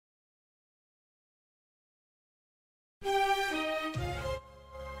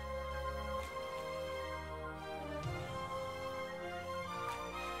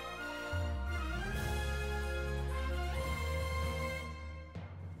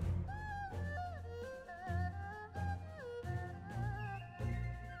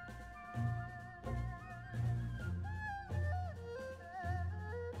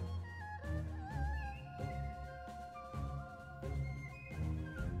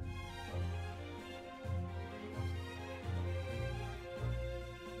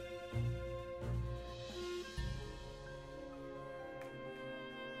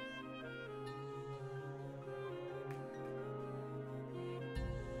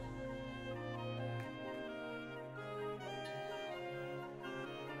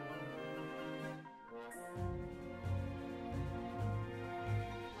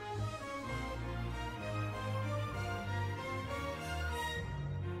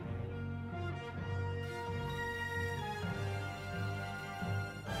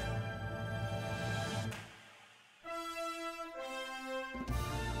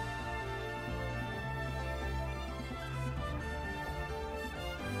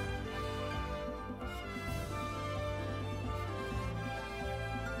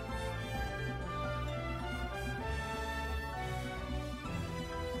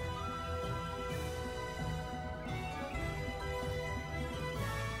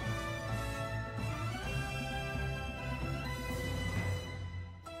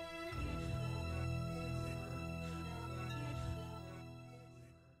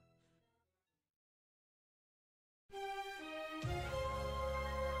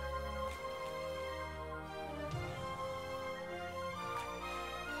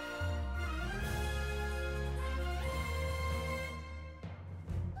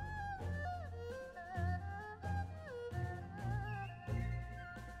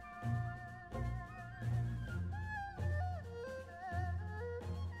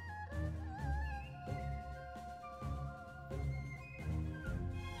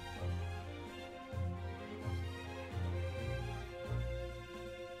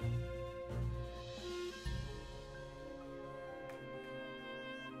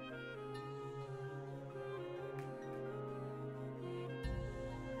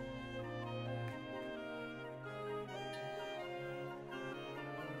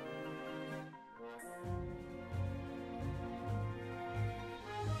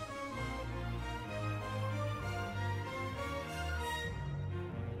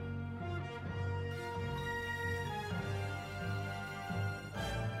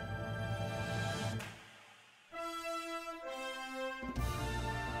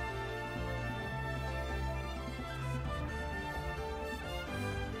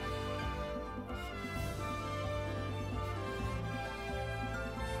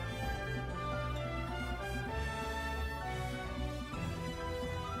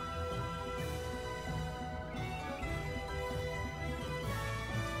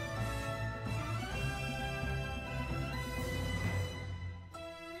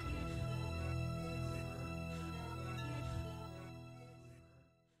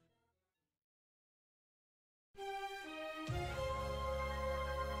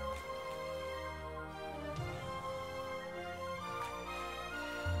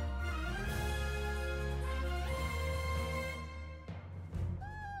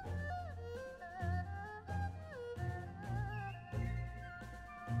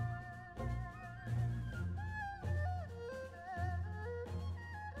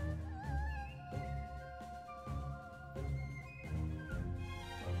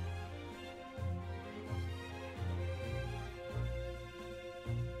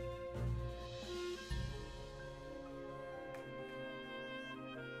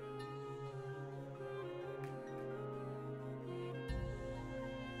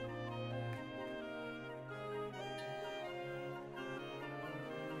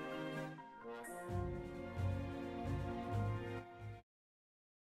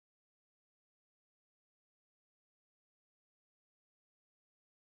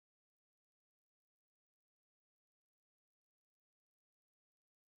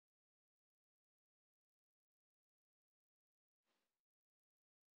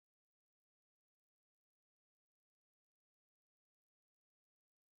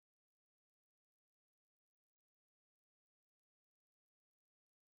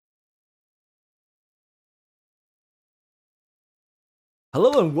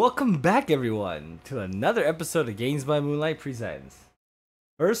Hello and welcome back everyone to another episode of Games by Moonlight presents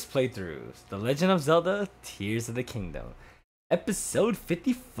First Playthroughs, The Legend of Zelda, Tears of the Kingdom. Episode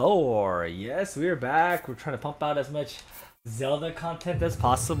 54. Yes, we are back. We're trying to pump out as much Zelda content as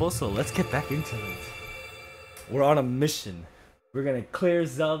possible, so let's get back into it. We're on a mission. We're gonna clear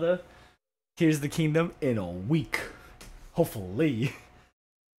Zelda, Tears of the Kingdom in a week. Hopefully.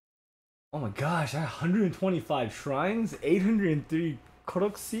 Oh my gosh, I have 125 shrines, 803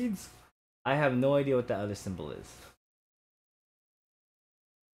 Korok seeds? I have no idea what that other symbol is.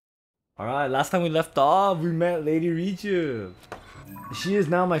 Alright, last time we left off, we met Lady Riju. She is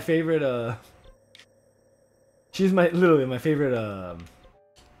now my favorite, she's literally my favorite,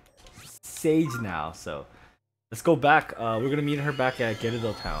 sage now, so. Let's go back, we're gonna meet her back at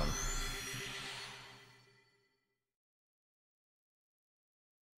Gerudo Town.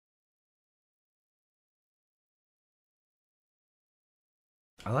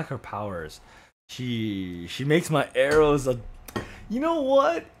 I like her powers. She makes my arrows a. You know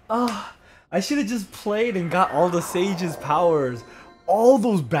what? I should have just played and got all the sage's powers. All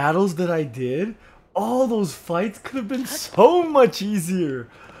those battles that I did, all those fights could have been so much easier.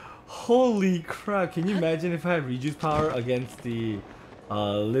 Holy crap! Can you imagine if I had Riju's power against the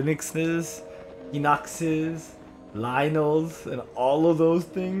Linuxes, Enoxes, Lionels, and all of those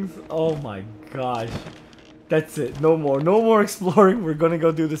things? Oh my gosh. That's it. No more exploring. We're gonna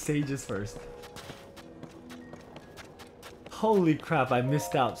go do the sages first. Holy crap, I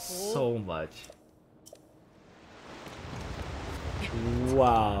missed out so much.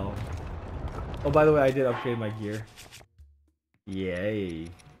 Wow. Oh, by the way, I did upgrade my gear. Yay.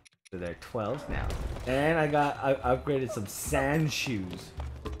 So they're 12 now. And I upgraded some sand shoes.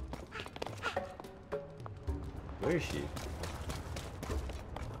 Where is she?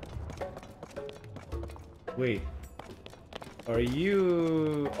 Wait. Are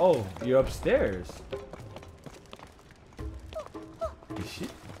you... Oh, you're upstairs. Is she?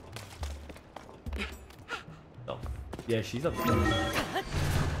 Oh. Yeah, she's upstairs.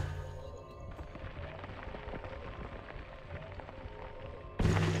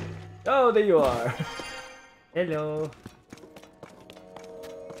 Oh, there you are. Hello.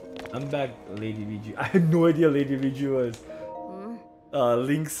 I'm back, Lady Riju. I had no idea Lady Riju was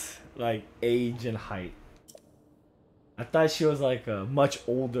Link's like age and height. I thought she was like a much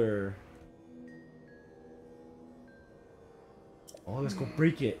older. Oh, let's go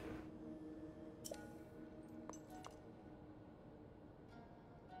break it.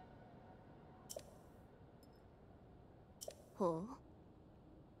 Oh.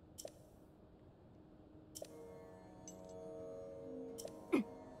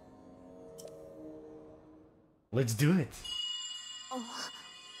 Let's do it. Oh.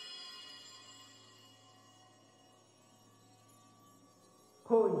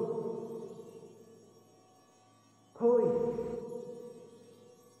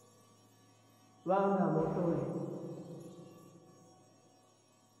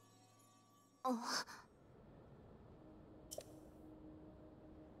 Oh.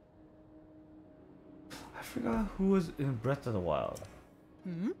 I forgot who was in Breath of the Wild.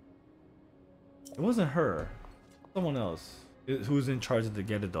 Hmm? It wasn't her. Someone else. Who was in charge of the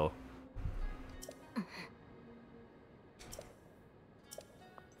Gerudo.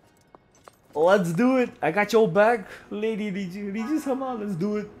 Let's do it! I got your back, Lady Riju. Riju, come on, let's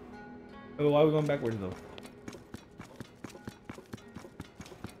do it. Oh, why are we going backwards though?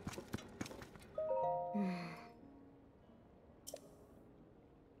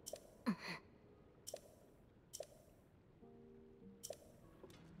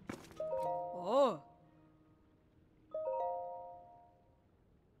 Oh.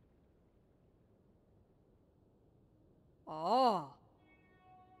 Oh.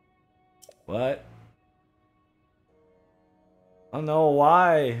 What? I don't know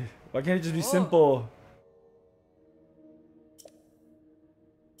why. Why can't it just be simple?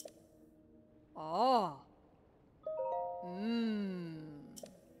 Oh. Hmm.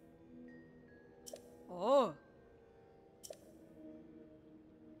 Oh.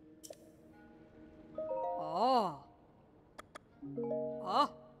 Oh. Oh.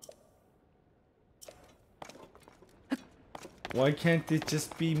 Why can't it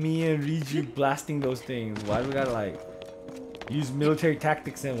just be me and Riju blasting those things? Why do we gotta like use military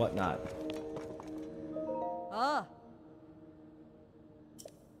tactics and whatnot? Ah.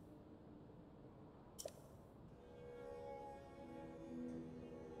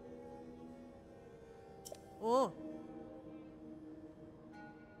 Oh.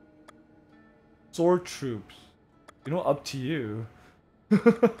 Sword troops. You know, up to you.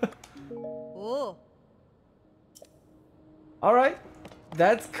 Oh. Alright.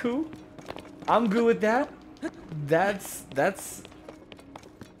 That's cool. I'm good with that. That's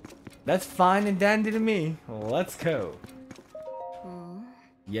fine and dandy to me. Let's go.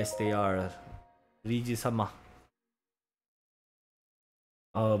 Yes, they are. Riji-sama.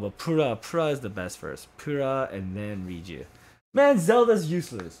 Oh, but Pura is the best first. Pura and then Riju. Man, Zelda's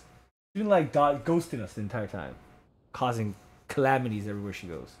useless. She's been like ghosting us the entire time, causing calamities everywhere she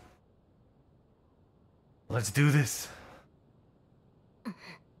goes. Let's do this.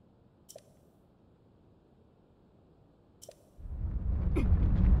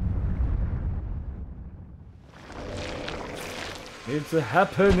 It's a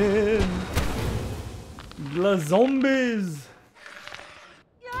happening. The zombies.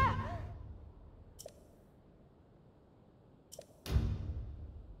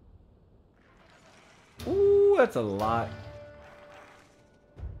 Ooh, that's a lot.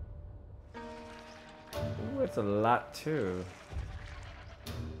 Ooh, that's a lot too.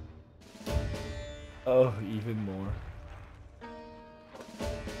 Oh, even more.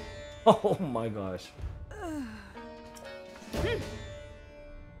 Oh my gosh.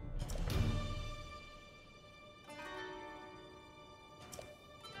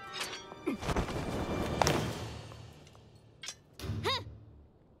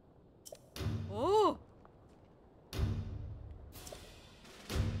 Oh.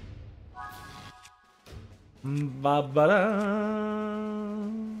 Ba-ba-da.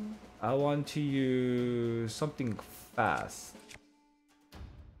 I want to use something fast.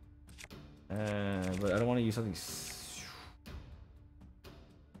 But I don't want to use something.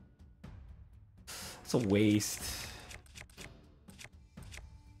 It's a waste.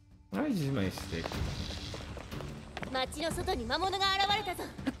 I use my stick.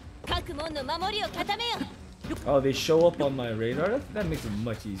 Oh, they show up on my radar? That makes it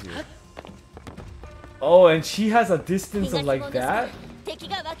much easier. Oh, and she has a distance of like that?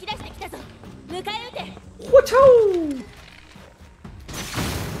 Wachoo!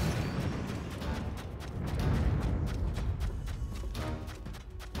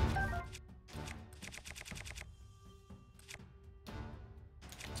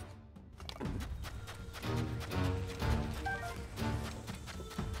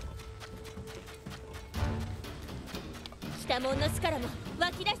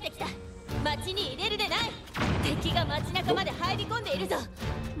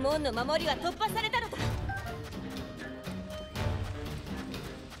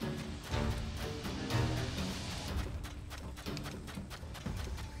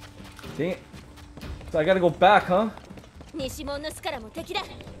 Dang it. So I gotta go back, huh?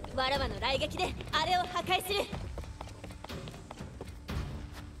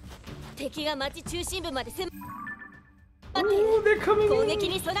 Ooh, they're coming in.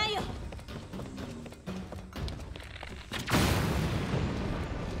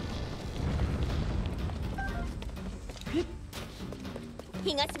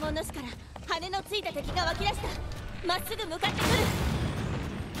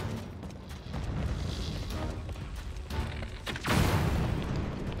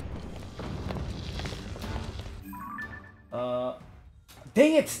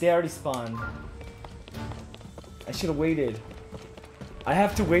 Dang it, they already spawned. I should have waited. I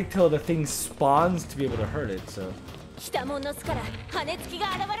have to wait till the thing spawns to be able to hurt it, so. Ooh.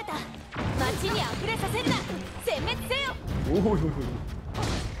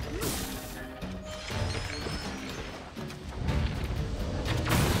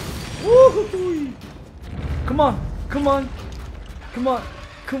 Woo-hoo-hoo. Come on, come on, come on,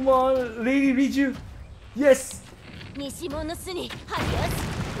 come on, Lady Riju. Yes.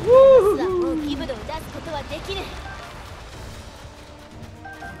 Woo-hoo-hoo.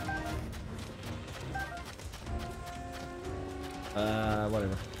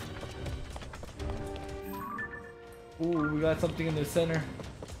 Whatever. Ooh, we got something in the center.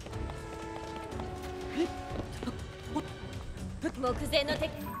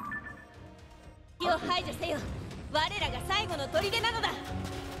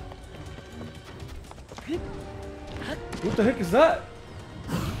 What the heck is that?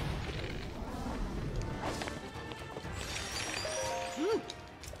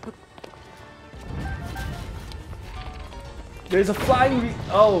 There's a flying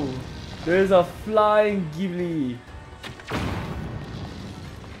there's a flying Ghibli.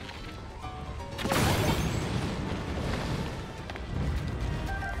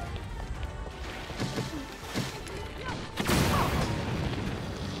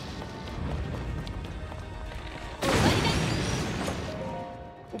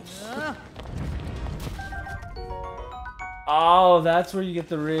 Oh, that's where you get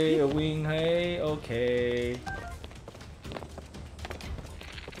the wing. Hey, okay.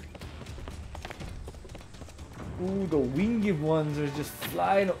 Ooh, the winged ones are just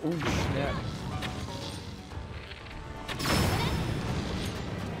flying. Ooh, snap.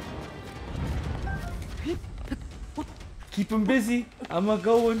 Keep him busy. I'm a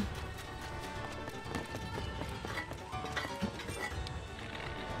going.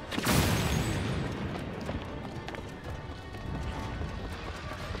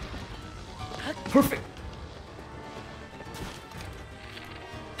 Perfect.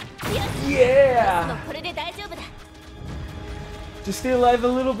 Yeah. Just stay alive a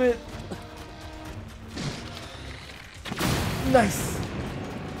little bit. Nice.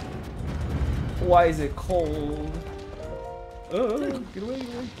 Why is it cold? Oh, get away,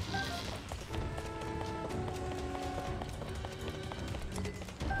 get away.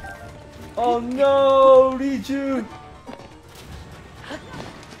 Oh no, Riju!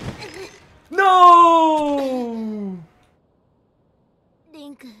 No!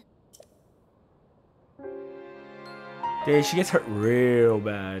 Dude, she gets hurt real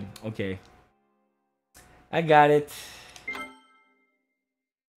bad. Okay. I got it.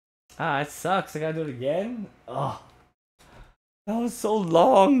 Ah, it sucks. I gotta do it again? Oh. That was so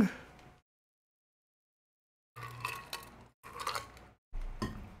long.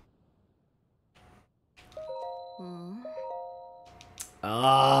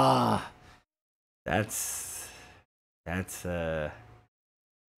 Ah. That's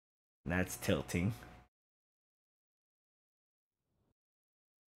tilting.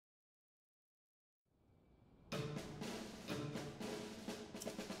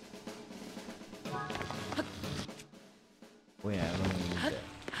 Wait, I don't need that.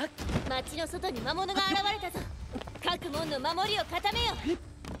 町の外に魔物が現れたぞ。各門の守りを固めよ。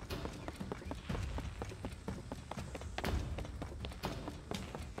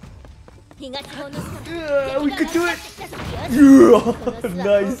東門の巣から We could do it! 敵が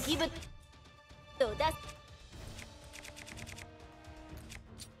Nice! 気分を出す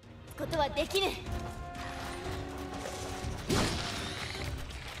ことはできぬ。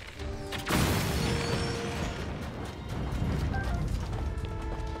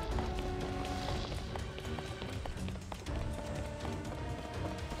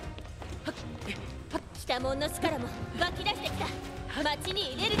北門の巣からも湧き出してきた。町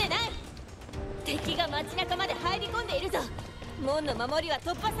に入れるでない。敵が町中まで入り込んでいるぞ。門の守りは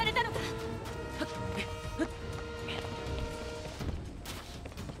突破されたのか。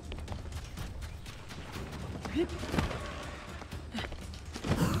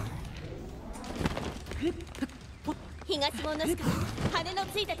東門の巣から羽の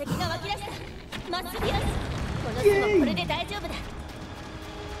ついた敵が湧き出した。まっすぐよし。この巣もこれで大丈夫だ。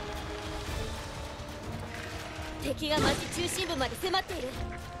敵が町中心部まで迫っている。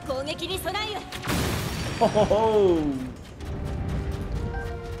攻撃に備えよ。Oh,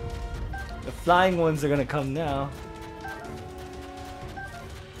 the flying ones are gonna come now.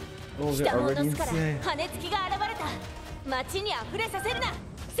 Oh, they're 北門 already の巣から inside. 羽根つきが現れた。町に溢れさせるな。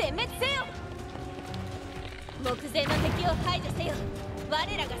殲滅せよ。目前の敵を排除せよ。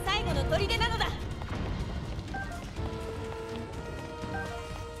我らが最後の砦なのだ。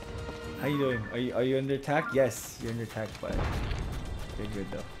How you doing? Are you under attack? Yes, you're under attack, but you're good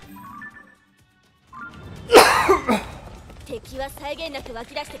though. 敵は際限なく湧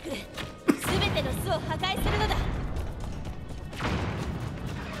き出してくる。すべての巣を破壊するのだ。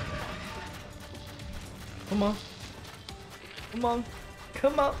Come on, come on,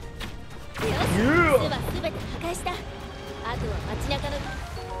 come on. よし、巣はすべて破壊した。あとは街中の。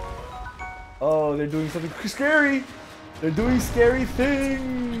Oh, they're doing something scary. They're doing scary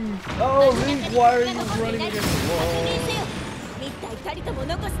things. Oh, Link, why are you running against the wall? 一体たりとも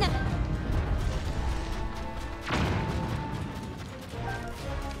残すな。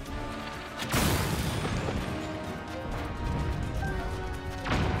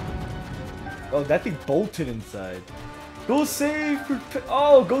Oh, that thing bolted inside. Go save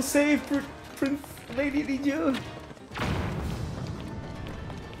oh, go save Prince Lady Niju.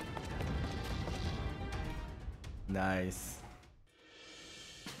 Nice.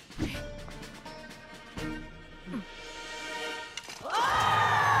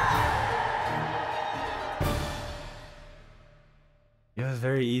 It was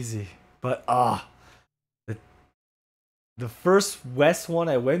very easy, but the first west one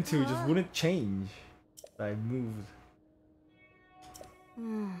I went to just wouldn't change. I moved.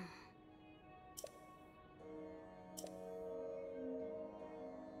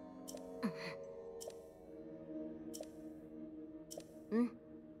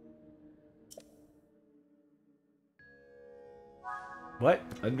 What?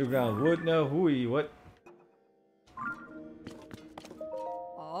 Underground wood? No, hooey, what?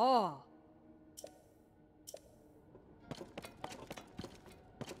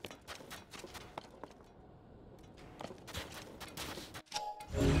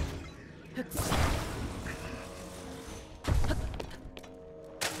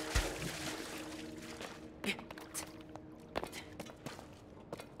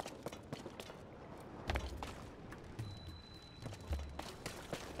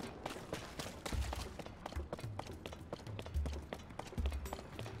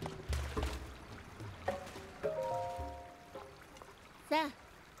 さ。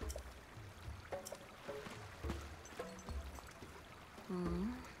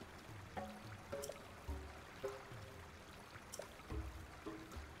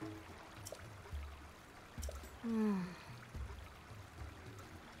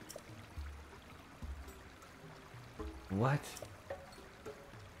What?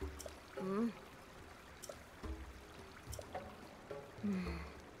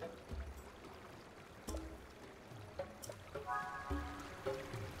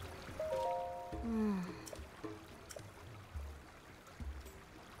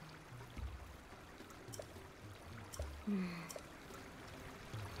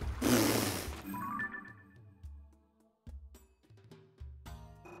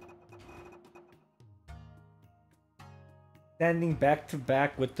 Standing back to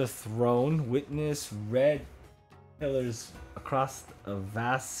back with the throne, witness red pillars across a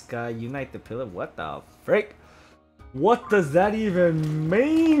vast sky unite the pillar. What the frick? What does that even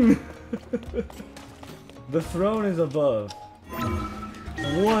mean? The throne is above.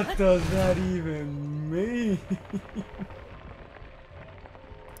 What does that even mean?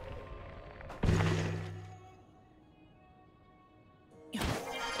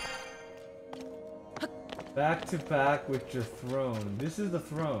 Back to back with your throne. This is the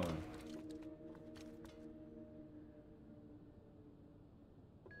throne.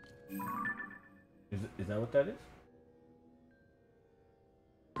 Is that what that is?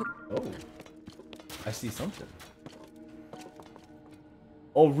 Oh. I see something.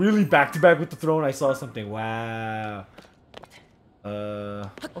 Oh, really? Back to back with the throne? I saw something. Wow.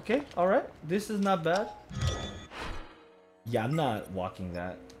 Okay. Alright. This is not bad. Yeah, I'm not walking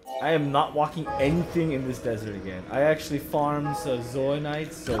that. I am not walking anything in this desert again. I actually farmed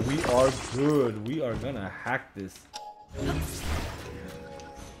Zoanites, so we are good. We are gonna hack this.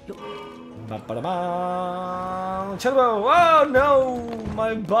 Channel! Oh no!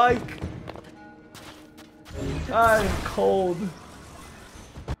 My bike! I'm cold.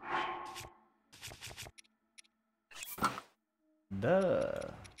 Duh.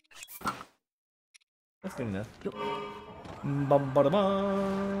 That's good enough. Bum, ba, da,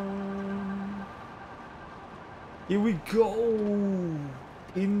 bum. Here we go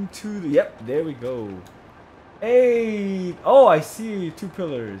into the. Yep, there we go. Hey! Oh, I see 2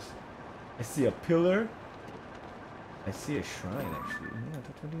 pillars. I see a pillar. I see a shrine actually.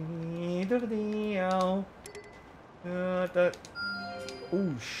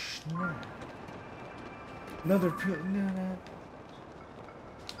 Oh snap! Another pillar.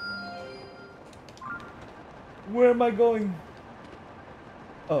 Where am I going?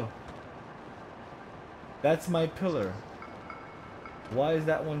 Oh. That's my pillar. Why is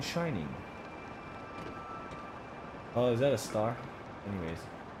that one shining? Oh, is that a star? Anyways.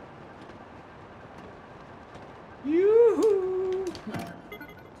 Yoo-hoo!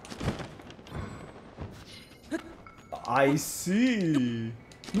 I see.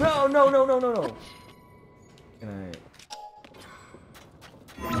 No, no, no, no, no, no. Can I?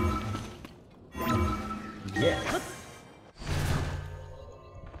 Yes.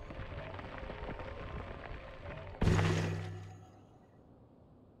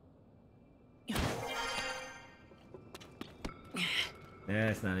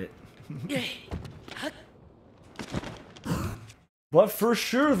 That's not it. But for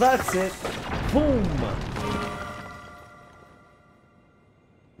sure, that's it. Boom.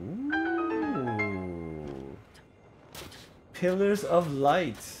 Ooh. Pillars of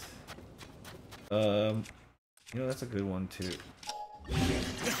light. You know, that's a good one too.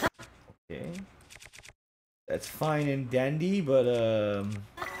 Okay. That's fine and dandy, but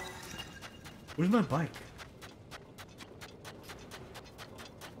where's my bike?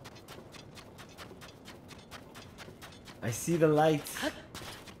 I see the light,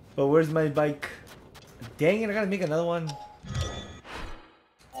 but where's my bike? Dang it, I gotta make another one.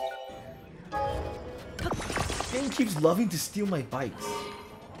 Game keeps loving to steal my bikes.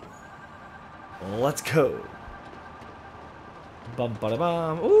 Let's go. Bum ba da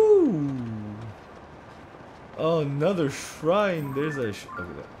bum. Ooh. Oh, another shrine. There's a oh,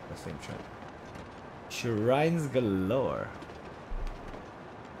 the same shrine. Shrines galore.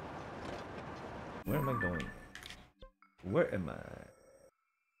 Where am I going? Where am I?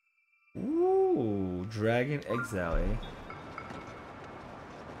 Ooh, Dragon Exile, eh?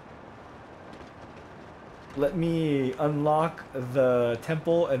 Let me unlock the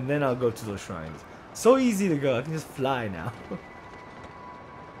temple and then I'll go to those shrines. So easy to go, I can just fly now.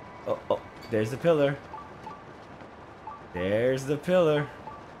 Oh, oh, there's the pillar. There's the pillar.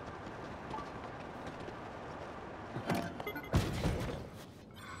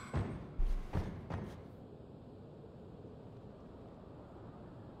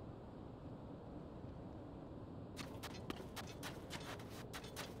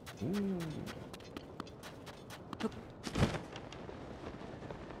 Ooh.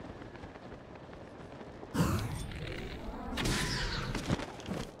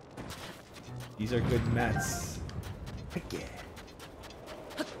 These are good mats. Heck yeah.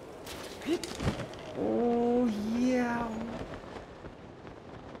 Oh yeah.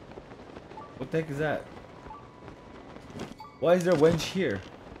 What the heck is that? Why is there a wench here?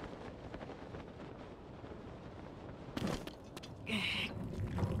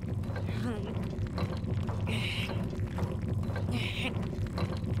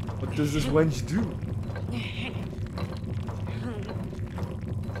 What does this wench do?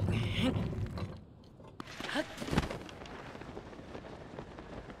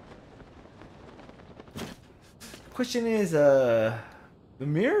 Question is, the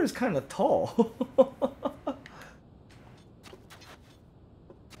mirror is kind of tall.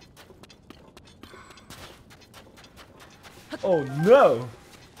 Oh no!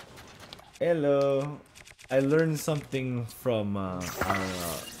 Hello. I learned something from our.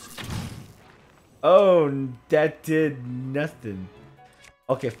 Oh, that did nothing.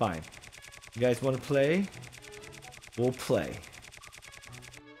 Okay, fine. You guys want to play? We'll play.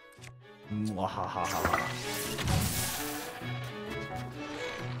 Mwahahaha.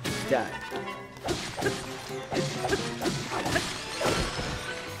 Die.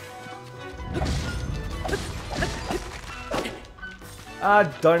 Ah,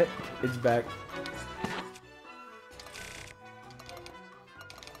 darn it. It's back.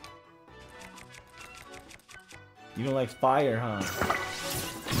 You don't like fire, huh?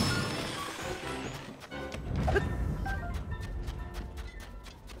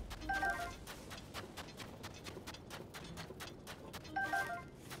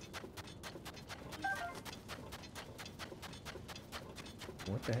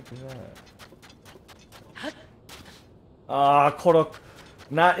 What the heck is that? Ah, Korok.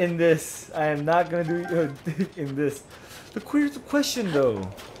 Not in this. I am not gonna do in this. Here's the question though.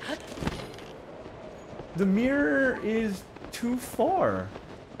 The mirror is too far.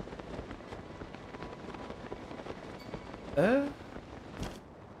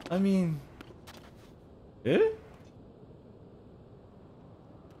 I mean... Okay,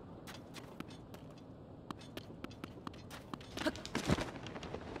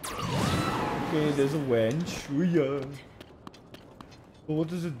 there's a wench. Ooh, yeah. But what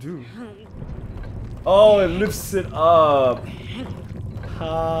does it do? Oh, it lifts it up.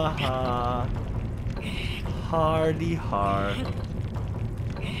 Ha ha. Hardy har.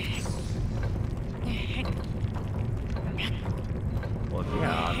 Well,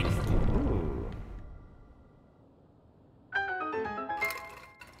 yeah, obviously. Ooh.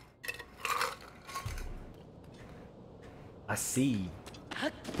 I see.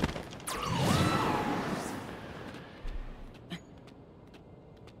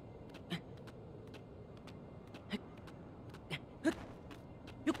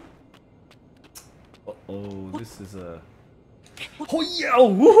 Oh, this is a... Oh yeah!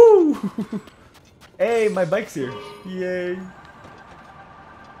 Woohoo! Hey, my bike's here. Yay!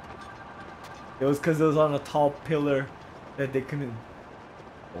 It was because it was on a tall pillar that they couldn't...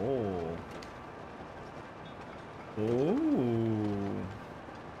 Oh. Oh.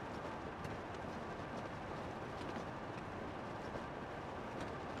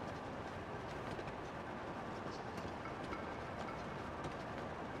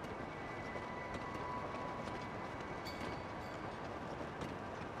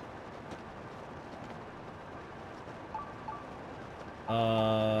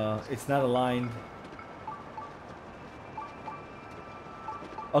 It's not aligned.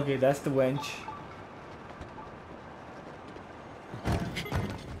 Okay, that's the wench.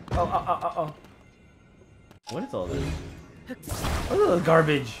 Oh. What is all this? What is all this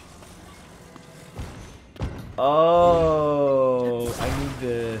garbage? Oh, I need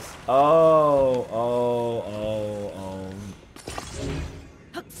this. Oh. Oh.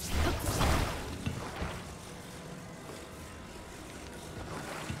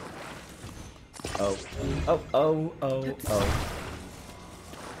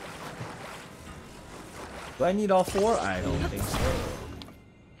 Do I need all four? I don't think so.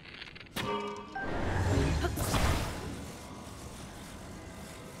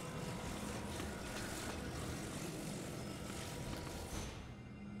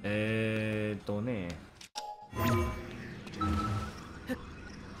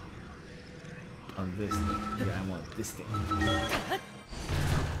 On this thing. Yeah, I want this thing.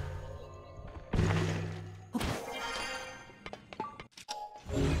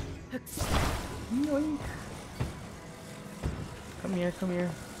 Yoink. Come here.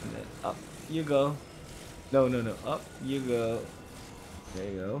 And then up you go. No. Up you go. There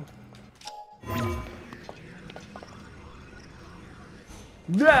you go.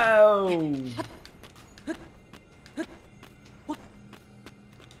 No!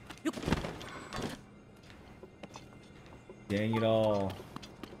 Dang it all.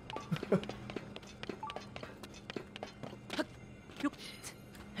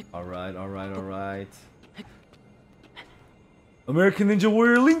 Alright, alright, alright. American Ninja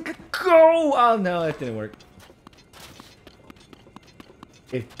Warrior Link, go! Oh no, that didn't work.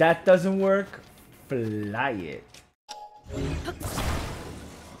 If that doesn't work, fly it.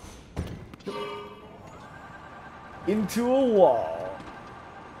 Into a wall.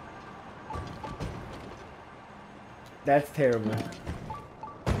 That's terrible.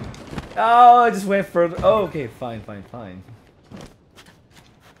 Oh, I just went further. Oh, okay, fine, fine, fine.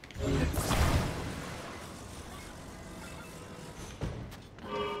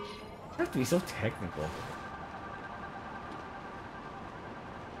 I have to be so technical.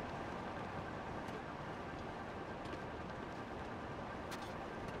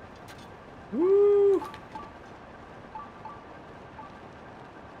 Woo!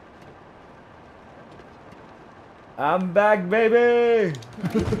 I'm back, baby!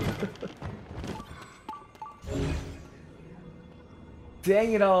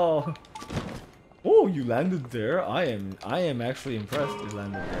 Dang it all! Oh, you landed there. I am actually impressed you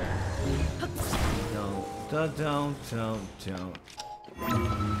landed there. Don't.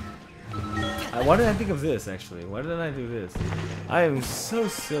 Why did I think of this actually? Why didn't I do this? I am so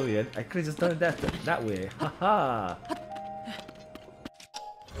silly. I could have just done it that way. Haha.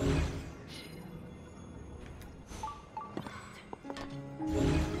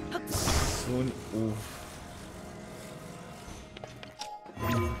 Soon, oof.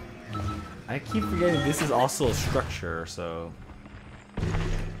 I keep forgetting this is also a structure, so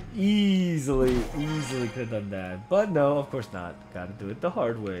easily could have done that. But no, of course not. Gotta do it the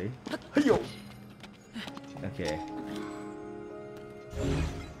hard way. Yo. Okay.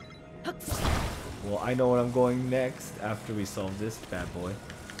 Well, I know where I'm going next after we solve this bad boy.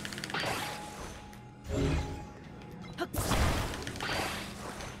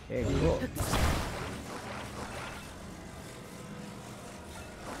 Okay, cool.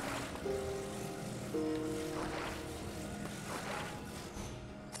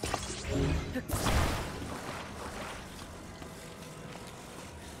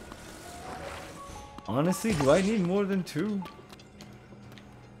 Honestly, do I need more than 2?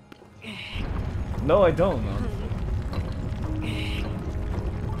 No, I don't.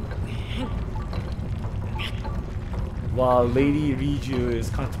 While Lady Riju is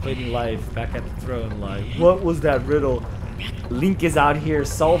contemplating life back at the throne, like, what was that riddle? Link is out here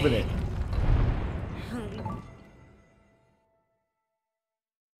solving it.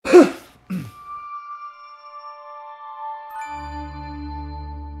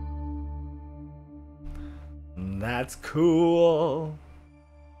 That's cool.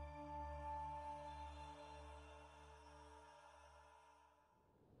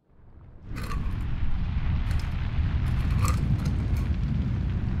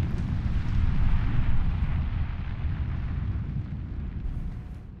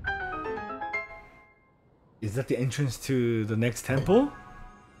 Is that the entrance to the next temple?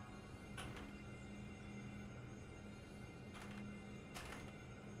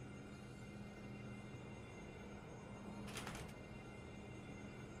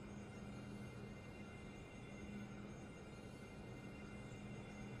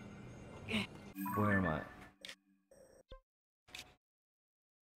 Where am I?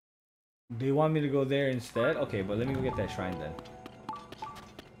 Do you want me to go there instead? Okay, but let me go get that shrine then.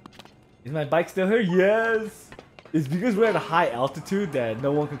 Is my bike still here? Yes! It's because we're at a high altitude that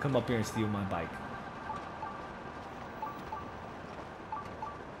no one can come up here and steal my bike.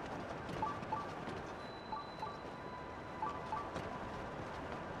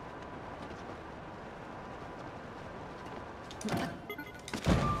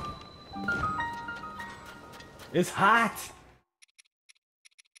 It's hot!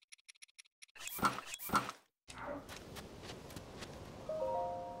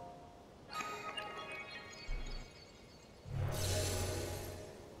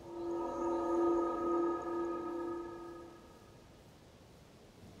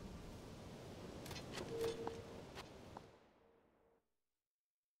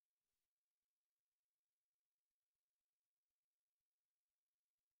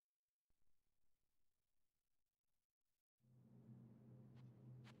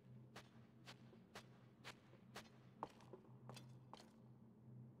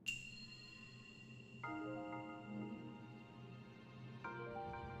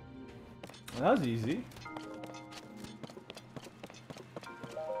 That was easy.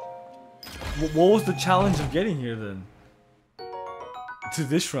 What was the challenge of getting here then? To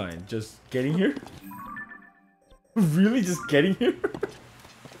this shrine, just getting here? Really, just getting here?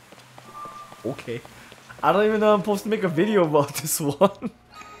 Okay. I don't even know I'm supposed to make a video about this one.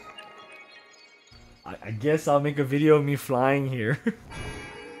 I guess I'll make a video of me flying here.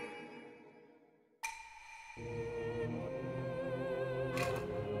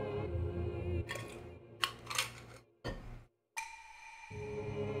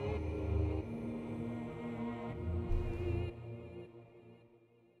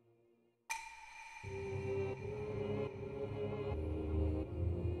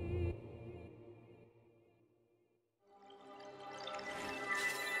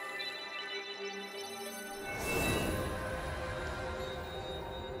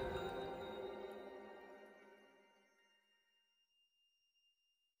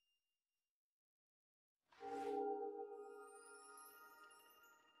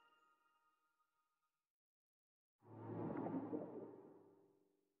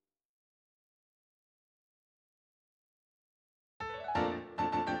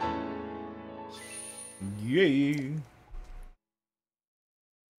 Yay!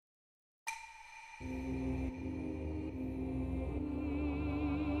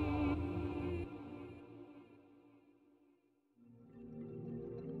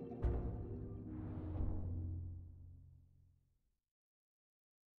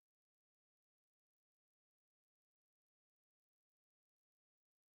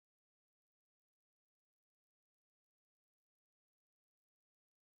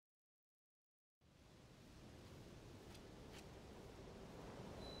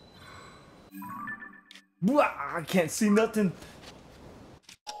 Blah, I can't see nothing.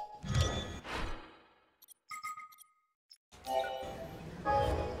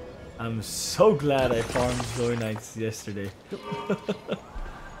 I'm so glad I farmed Zoe Knights yesterday.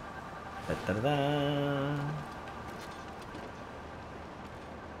 Da-da-da-da.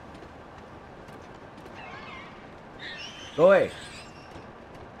 Go away.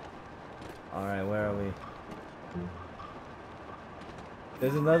 Alright, where are we?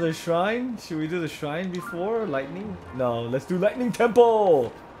 There's another shrine? Should we do the shrine before lightning? No, let's do lightning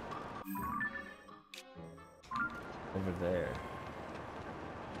temple! Over there.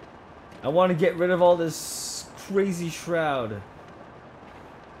 I want to get rid of all this crazy shroud.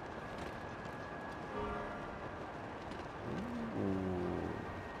 Ooh.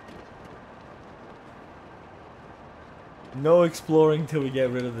 No exploring till we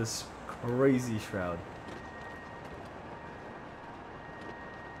get rid of this crazy shroud.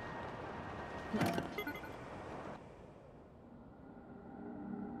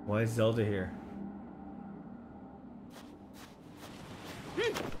 Why is Zelda here?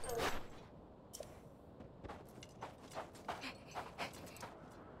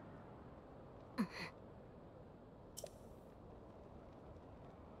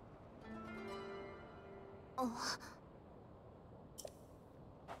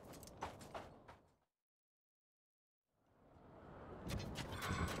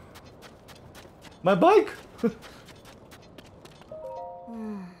 My bike!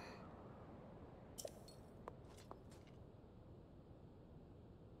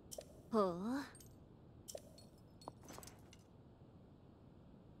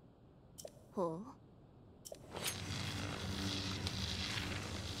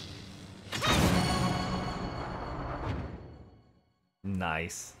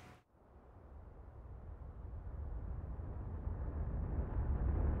 Nice.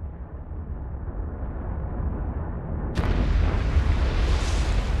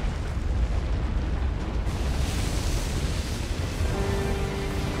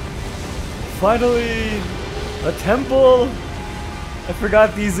 Finally! A temple! I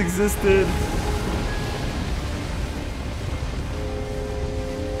forgot these existed.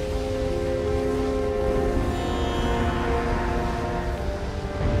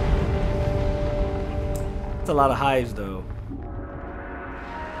 It's a lot of hives though.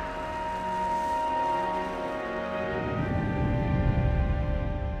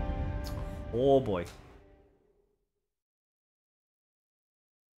 Oh boy.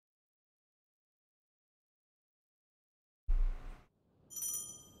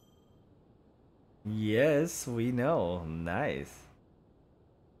 Yes, we know. Nice.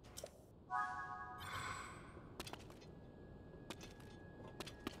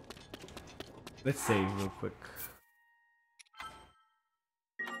 Let's save real quick.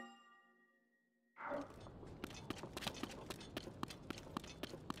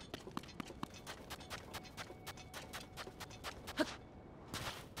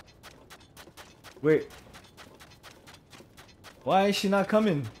 Wait. Why is she not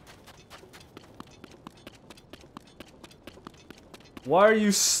coming? Why are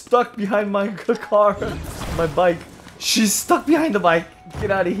you stuck behind my car? My bike. She's stuck behind the bike.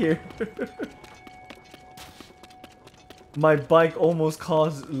 Get out of here. My bike almost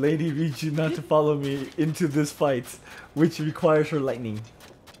caused Lady Riju not to follow me into this fight, which requires her lightning.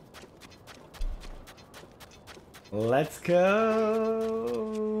 Let's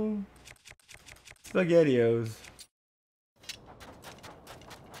go. SpaghettiOs.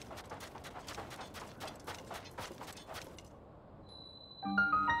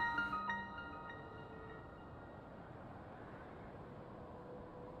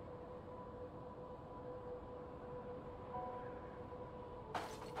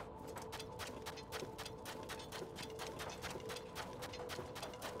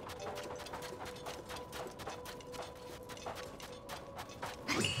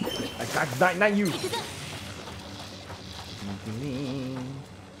 Not you. Okay,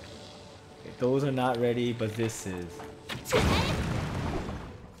 those are not ready, but this is.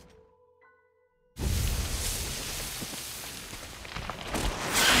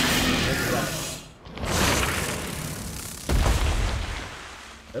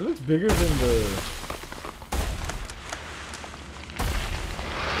 That looks bigger than the.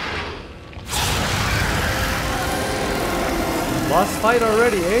 Boss fight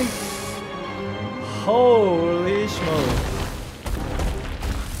already, eh? Holy smoke.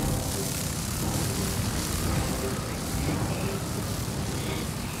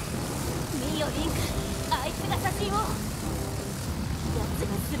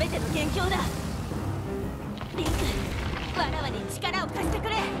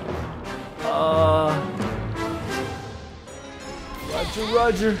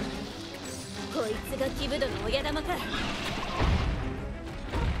 Roger.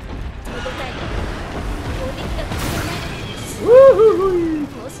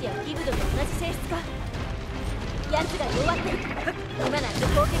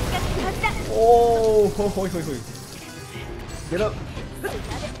 Oh, hoi, hoi, hoi. Get up.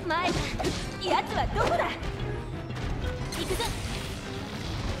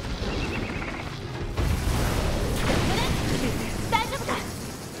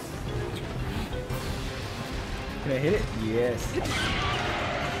 Can I hit it? Yes.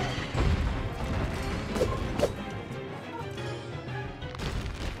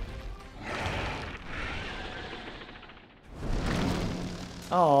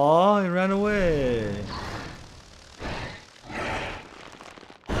 Oh, it ran away.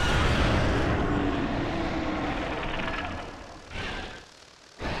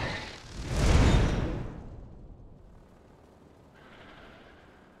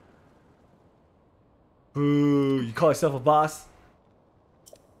 Boo, you call yourself a boss?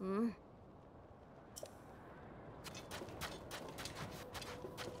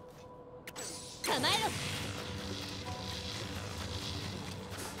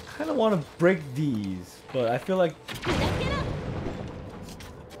 I kind of want to break these, but I feel like...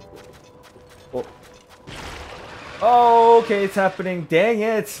 Oh. Oh, okay, it's happening. Dang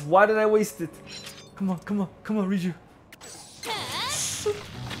it! Why did I waste it? Come on, come on, come on, Riju.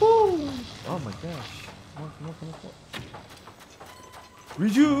 Oh my gosh. Come on, come on, come on, come on.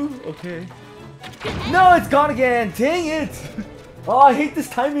 Riju! Okay. No, it's gone again! Dang it! Oh, I hate this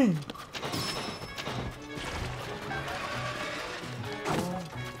timing!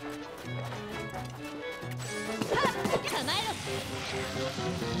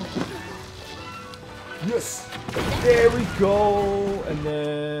 Yes! There we go! And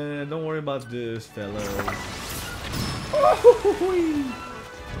then, don't worry about this, fellas. Oh,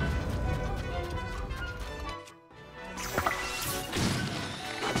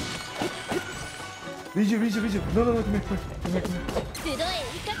 Riju, Riju, Riju. No, no, no, come here, come here, come here, come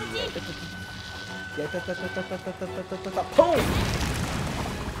here. Boom!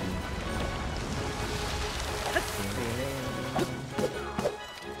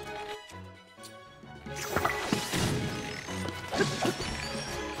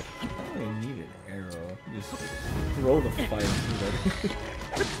 I don't need an arrow. Just throw the fire.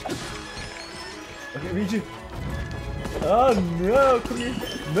 Okay, Riju. Oh no, come here.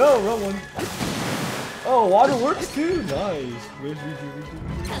 No, wrong one. Oh, water works too. Nice. Where's Riju? Riju?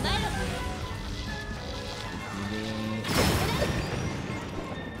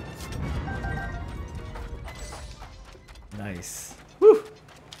 Nice. Woo.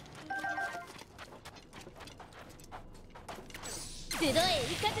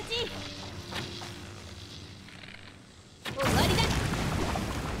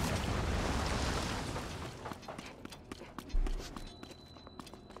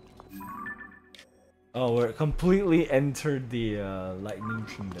 Oh, we're completely entered the lightning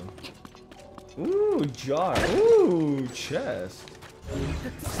kingdom. Ooh, jar. Ooh, chest.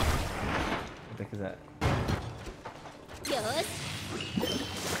 What the heck is that? よし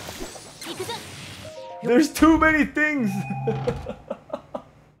行くぞ There's too many things!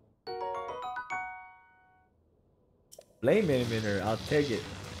 Flame emitter, I'll take it.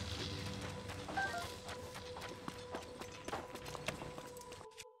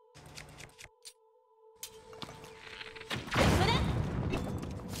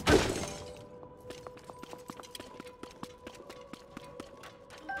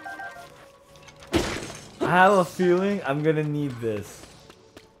 I have a feeling I'm gonna need this.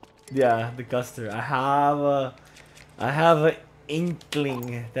 Yeah, the guster. I have an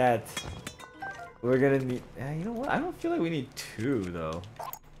inkling that we're gonna need. You know what? I don't feel like we need two though.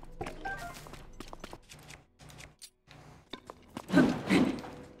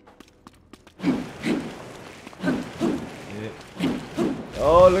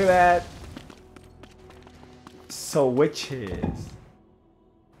 Oh, look at that! So witches.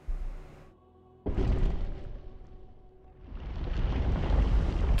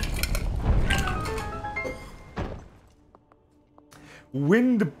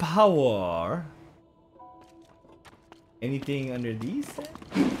 Wind power. Anything under these?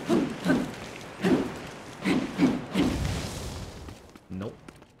 Nope.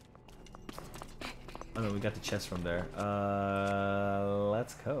 Oh no, we got the chest from there.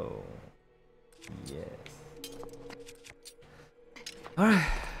 Let's go. Yes. Alright.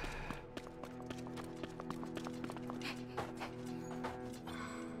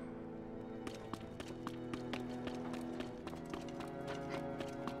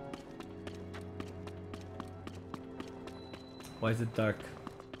 Why is it dark?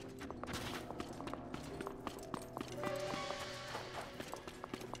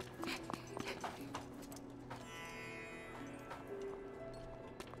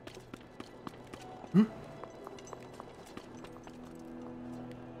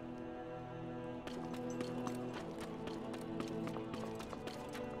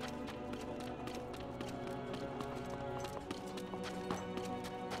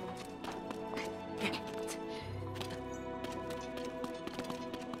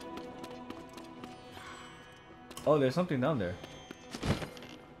 Oh, there's something down there.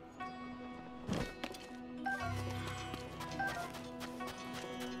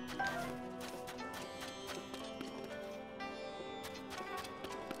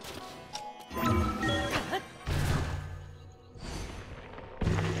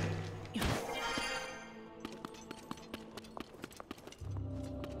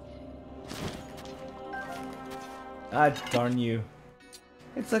 Ah, darn you.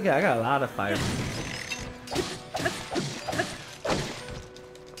 It's okay, I got a lot of fire.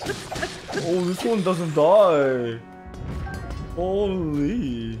 Oh, this one doesn't die.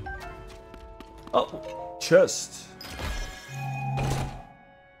 Holy. Oh, chest.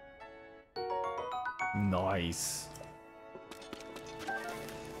 Nice.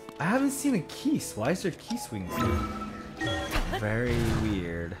 I haven't seen a keys. Why is there key swings here? Very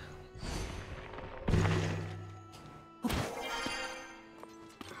weird.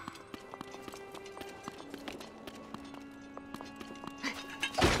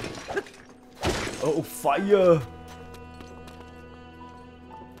 Oh, fire!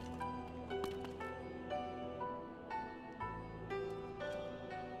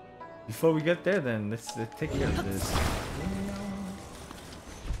 Before we get there, then let's take care of this.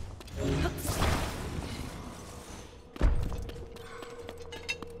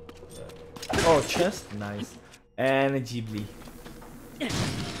 Oh, chest, nice, and a Ghibli.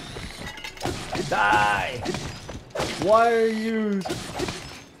 Die! Why are you?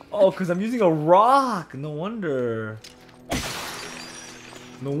 Oh, because I'm using a rock. No wonder.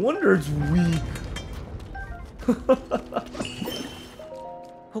 No wonder it's weak.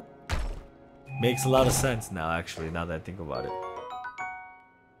 Makes a lot of sense now, actually, now that I think about it.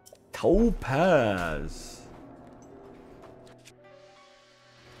 Topaz.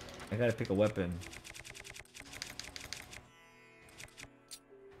 I gotta pick a weapon.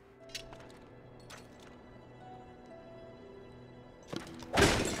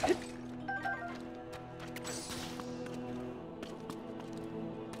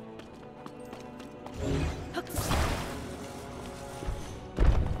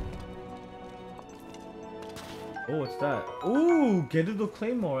 Oh, what's that? Ooh, Gerudo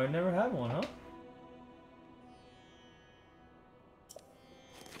Claymore. I never had one, huh?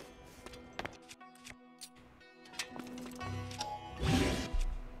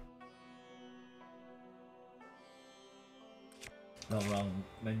 No, wrong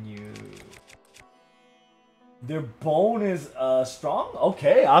menu. Their bone is strong?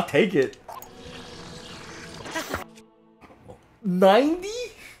 Okay, I'll take it. 90?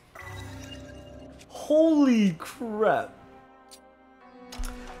 Holy crap.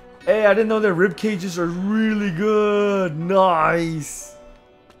 Hey, I didn't know that rib cages are really good. Nice.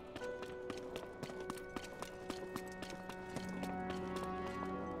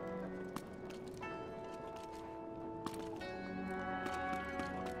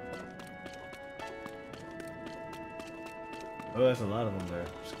 Oh, that's a lot of them there.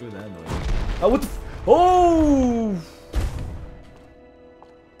 Screw that noise. Oh, what the f— oh!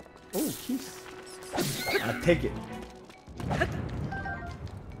 Oh, keys. I'll take it.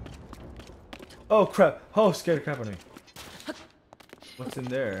 Oh, crap. Oh, scared the crap out of me. What's in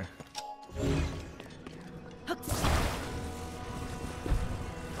there?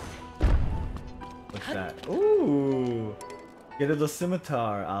 What's that? Ooh! Get a little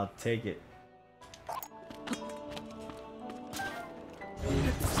scimitar. I'll take it.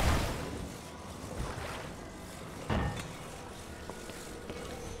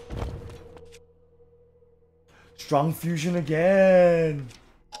 Strong fusion again!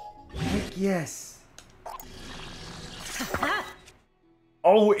 Heck yes!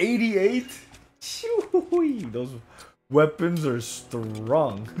 Oh, 88? Shoo-wee. Those weapons are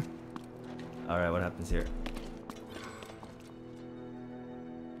strong. Alright, what happens here?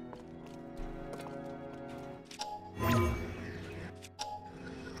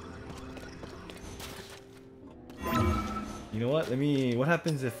 You know what? What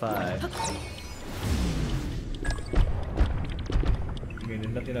happens if I... Okay,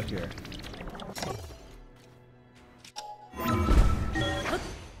 there's nothing up here.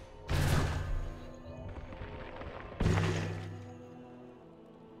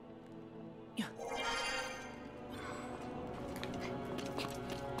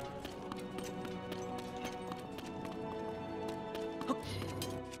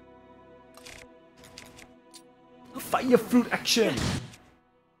 Fire fruit action!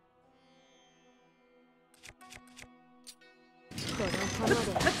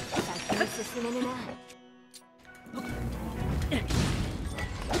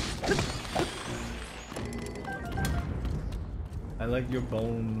 I like your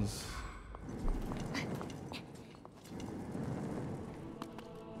bones.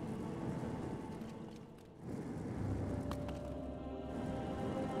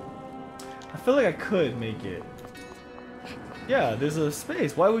 I feel like I could make it. Yeah, there's a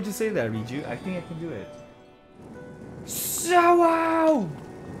space. Why would you say that, Riju? I think I can do it. So wow!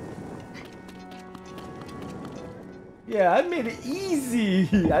 Yeah, I made it easy.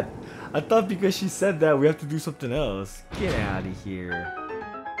 I thought because she said that we have to do something else. Get out of here.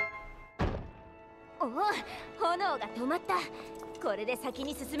 Oh, 炎が止まった。これで先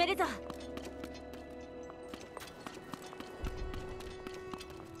に進めるぞ。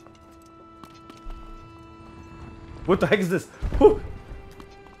What the heck is this? Whew.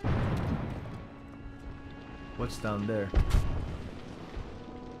 What's down there?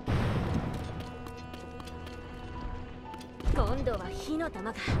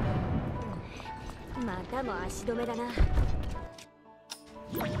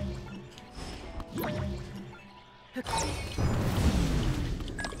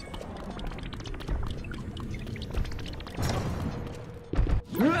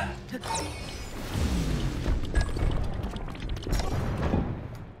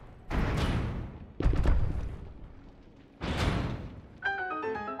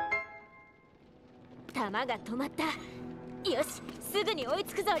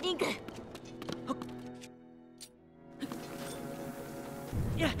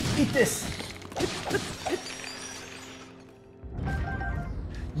 Eat this!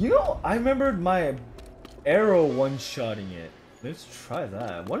 You know, I remembered my arrow one-shotting it. Let's try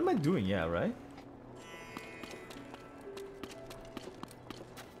that. What am I doing? Yeah, right?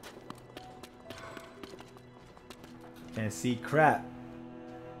 Can't see crap.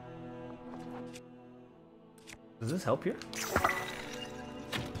 Does this help here?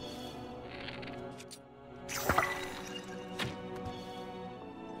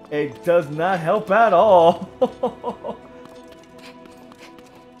 It does not help at all.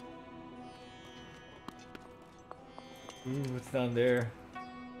 Ooh, what's down there?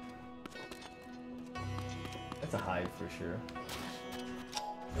 That's a hide for sure.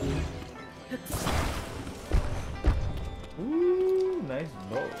 Ooh, nice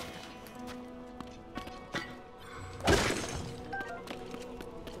bow.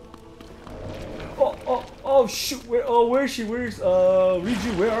 Oh shoot! Where is she? Where's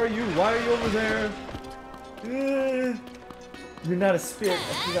Riju? Where are you? Why are you over there? You're not a spirit.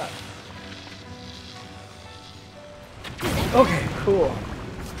 I forgot. Okay, cool.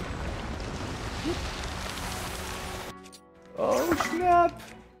 Oh snap!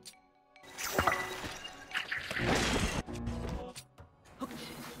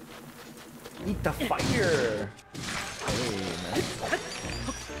 Eat the fire! Hey, man.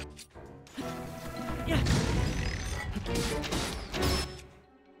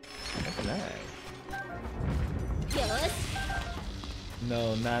 What's that?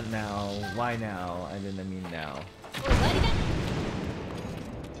 No, not now. Why now? I didn't mean now.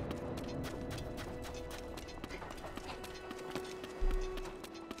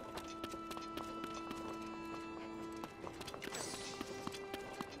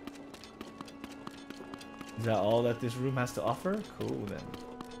 Is that all that this room has to offer? Cool then.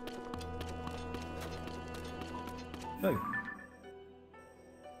 Look.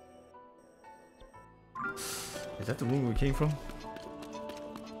 Is that the room we came from?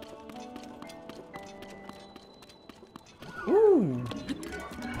 Ooh.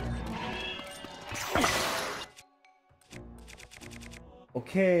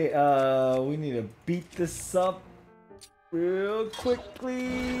 Okay, we need to beat this up real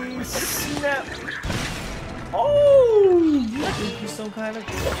quickly. Snap. Oh, you think you're some kind of...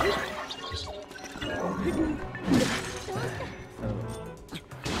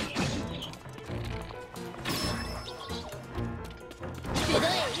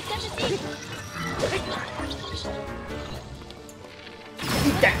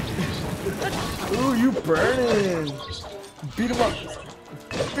 Eat that! Ooh, you burning! Beat him up!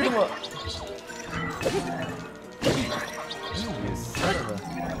 Beat him up! Ooh, you son of a...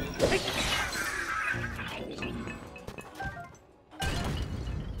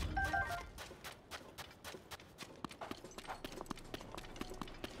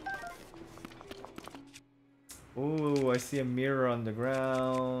 Ooh, I see a mirror on the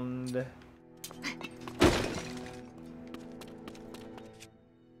ground.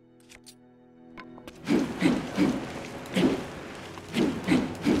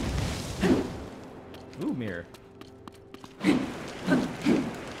 Ooh, mirror.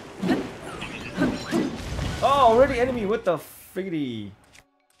 Oh, already enemy, what the friggity?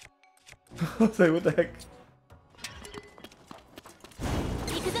 I was like, what the heck?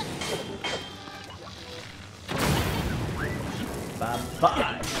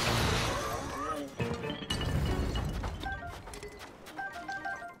 Bye-bye.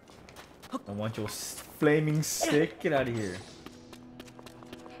 I want your flaming stick. Get out of here.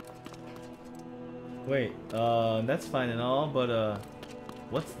 Wait, that's fine and all, but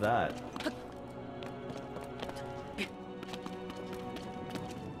what's that?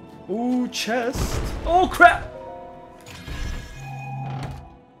 Ooh, chest. Oh crap!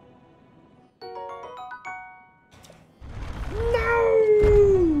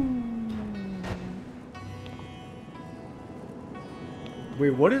 Wait,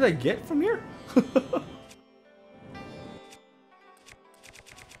 what did I get from here?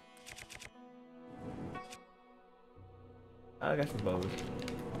 I got some bows.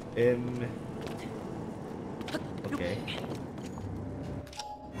 Okay.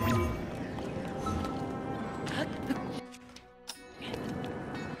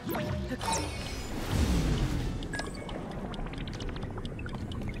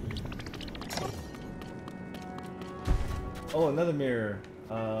 Oh, another mirror.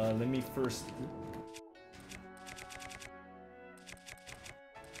 Let me first...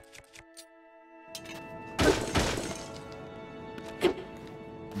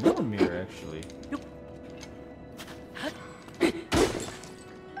 Another mirror, actually.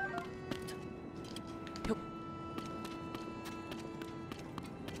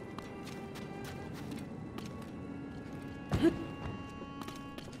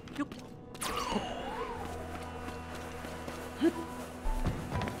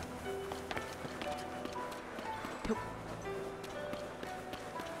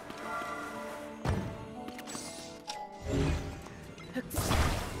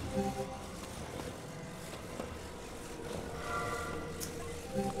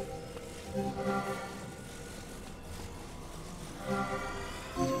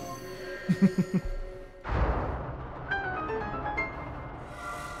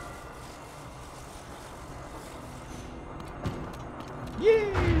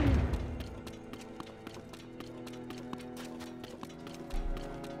 Yay!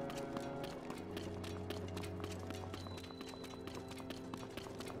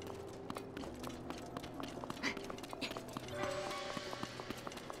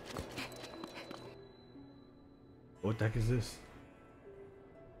 What the heck is this?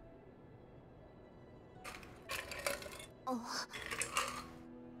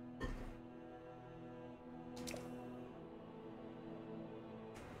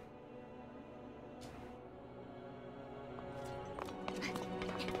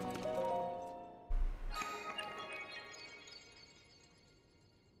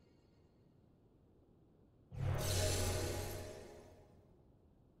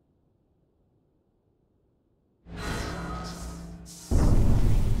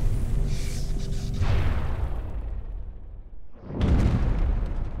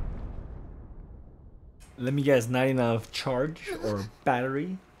 Let me guess, not enough charge or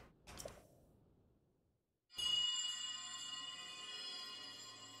battery?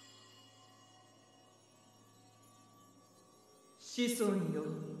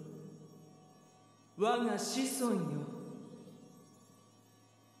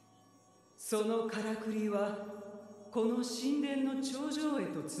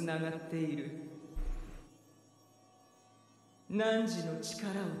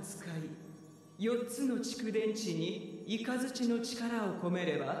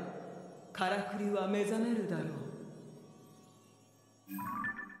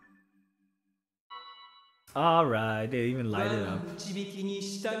 Alright, they even light it up.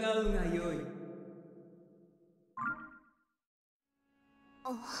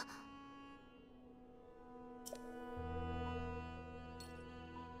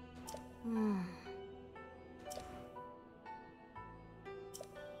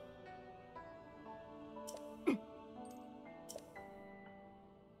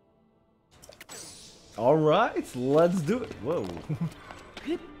 Alright, let's do it. Whoa.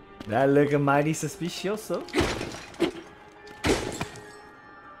 That look mighty suspicioso.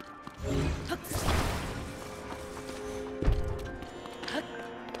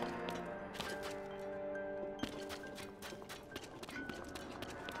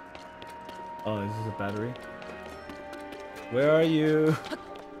 Oh, is this a battery? Where are you?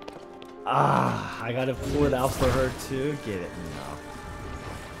 Ah, I gotta pull it out for her to get it. No.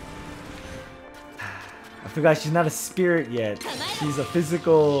 I forgot she's not a spirit yet. She's a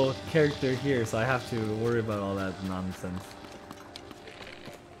physical character here, so I have to worry about all that nonsense.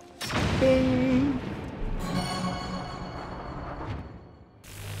 Bing!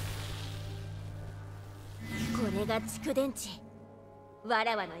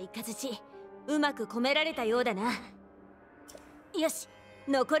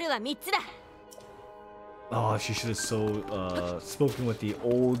 Oh, she should have spoken with the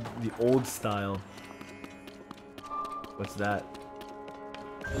old style. What's that?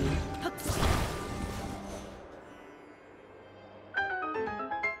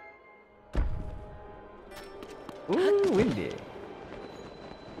 Ooh, windy.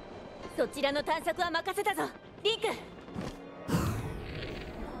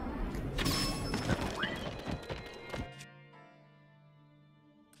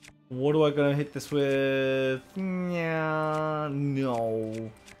 What do I gonna hit this with? Yeah,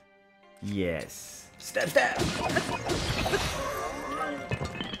 no. Yes. Step, step.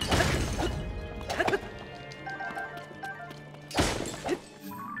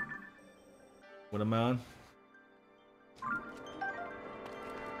 What am I on?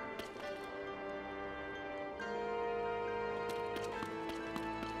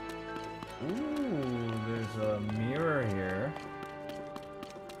 Ooh, there's a mirror here.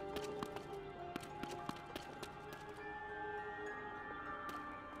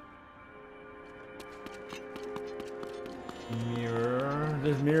 Mirror.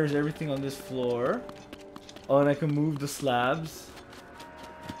 There's mirrors everything on this floor. Oh, and I can move the slabs.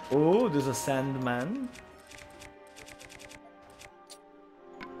 Oh, there's a sandman.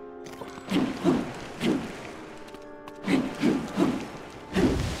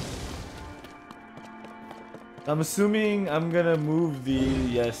 I'm assuming I'm gonna move the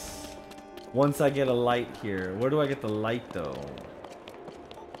yes once I get a light here. Where do I get the light though?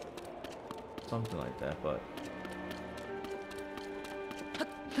 Something like that, but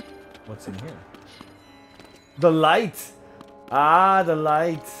what's in here? The light! Ah, the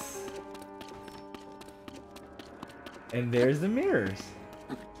light! And there's the mirrors.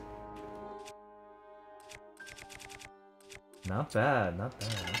 Not bad, not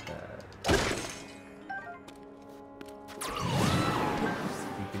bad, not bad.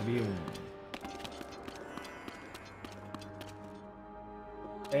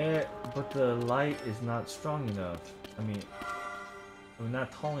 But the light is not strong enough. I mean,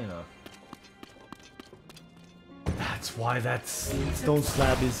 not tall enough. That's why that stone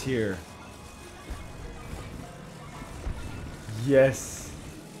slab is here. Yes.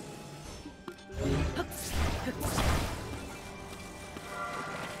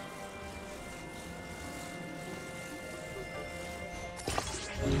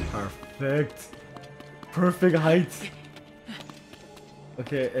 Perfect. Perfect height.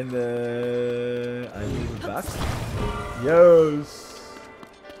 Okay, and then I move it back. Yes.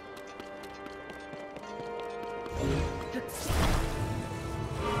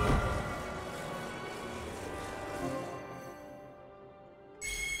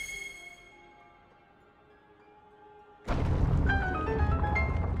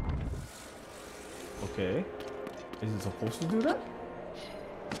 Okay. Is it supposed to do that?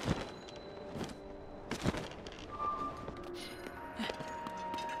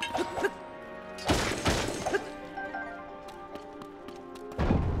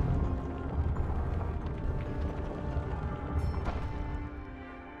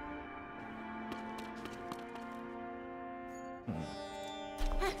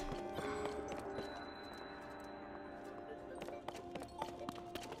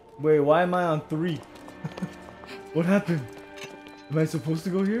 Wait, why am I on 3? What happened? Am I supposed to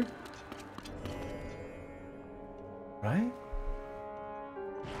go here? Right?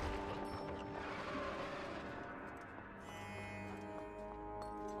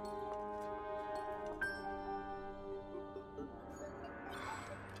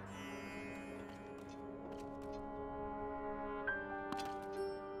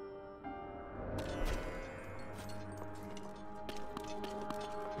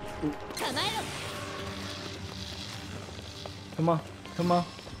 Come on, come on.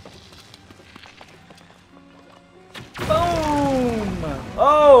 Boom!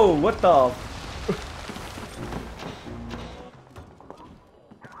 Oh, what the?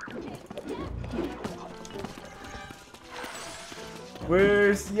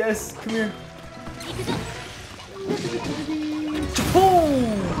 Where's yes? Come here.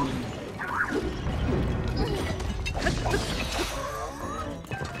 Boom!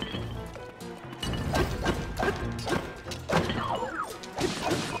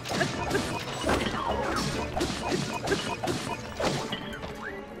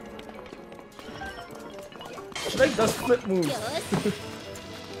 Like those flip moves.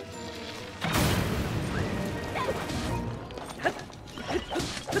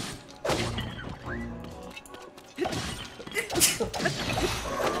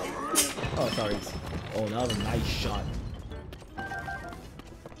 Oh, sorry. Oh, that was a nice shot.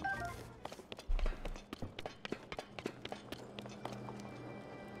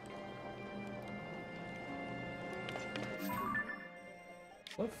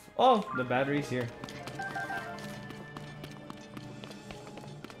 What? Oh, the battery's here.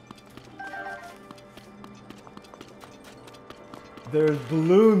 There's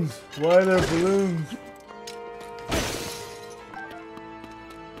balloons. Why are there balloons?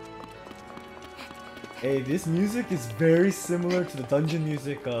 Hey, this music is very similar to the dungeon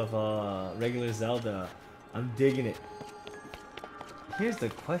music of regular Zelda. I'm digging it. Here's the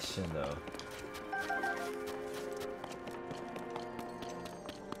question though.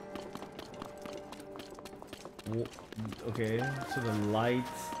 Okay, so the lights.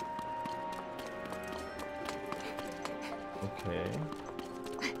 Okay.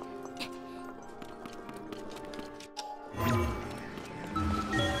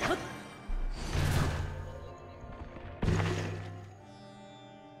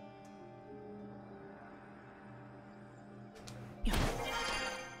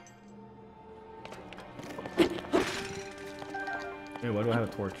 Hey, why do I have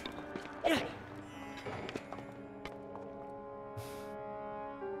a torch?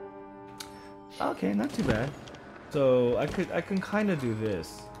 Okay, not too bad. So I can kind of do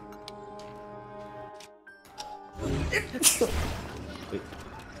this.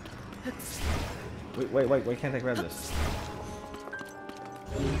 Wait, why can't I grab this?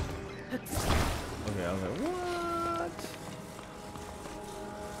 Okay, I was like, what?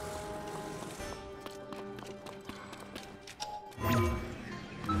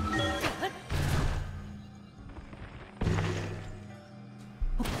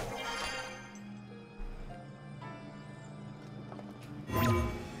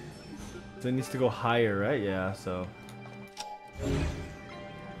 So it needs to go higher, right? Yeah, so.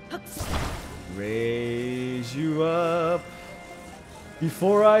 Raise you up.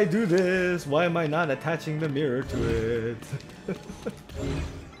 Before I do this, why am I not attaching the mirror to it?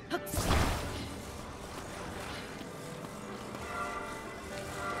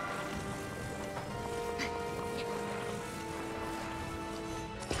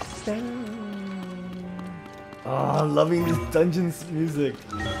 Oh, I'm loving this dungeons music.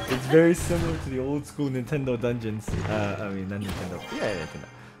 It's very similar to the old school Nintendo dungeons. I mean, not Nintendo. Yeah, Nintendo.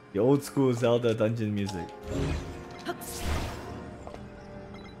 The old school Zelda dungeon music.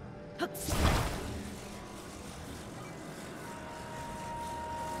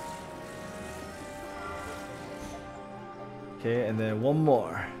 Okay, and then one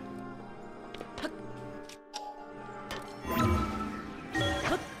more.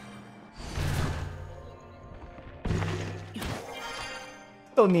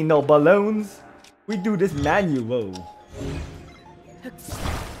 Don't need no balloons. We do this manual.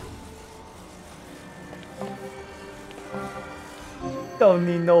 Don't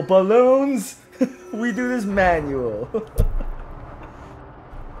need no balloons. We do this manual.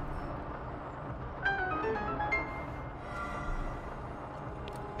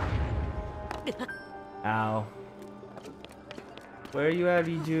 Ow. Where are you at,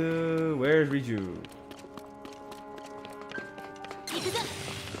 Riju? Where's Riju?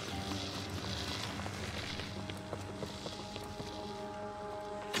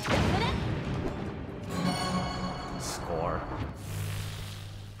 Score.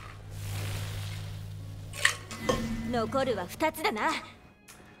 残るは2つだな。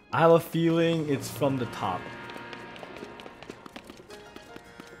 I have a feeling it's from the top.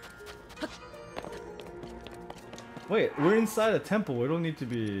 Wait, we're inside a temple. We don't need to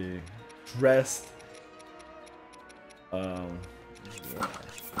be dressed. Yeah.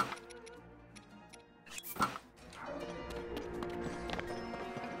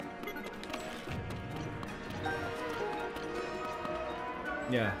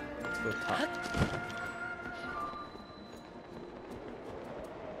 Yeah, let's go top.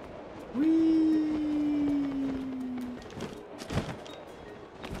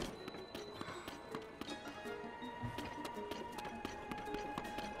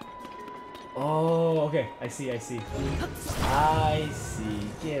 Oh, okay. I see. I see.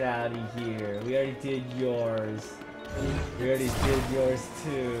 Get out of here. We already did yours. We already did yours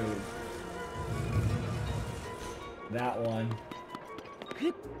too. That one.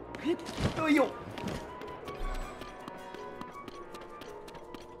 Oh, yo.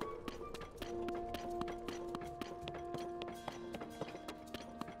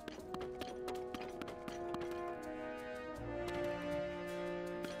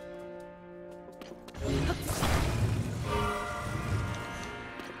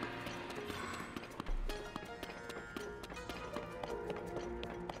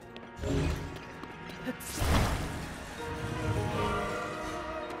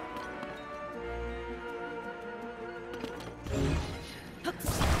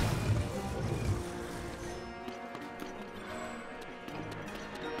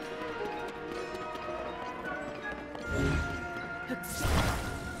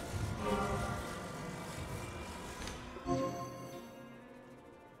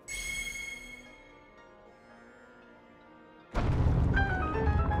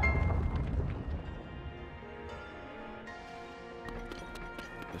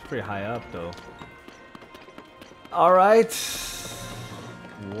 It's pretty high up though. Alright.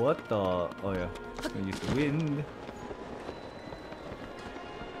 What the? Oh yeah. I'm gonna use the wind.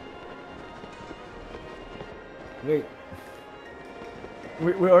 Wait.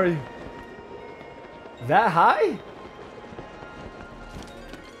 Where are you? That high?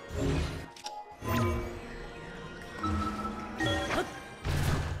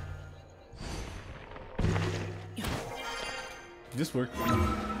 This worked.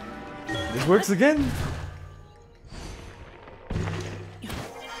 This works again.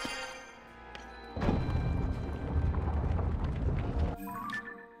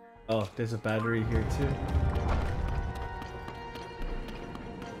 Oh, there's a battery here too.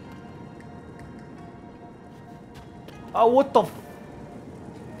 Oh, what the f—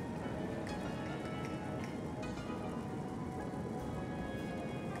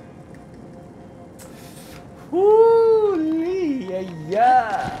 Woo-lee,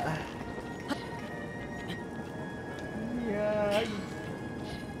 yeah. Yeah.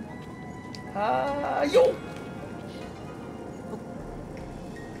 Yo.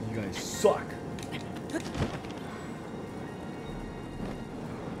 You guys suck.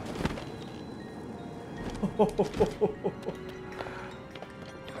 Okay,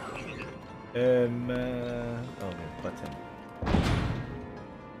 button.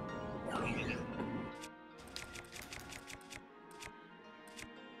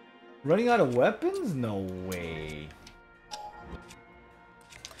 Running out of weapons? No way.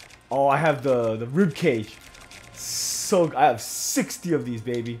 Oh, I have the rib cage. So I have 60 of these,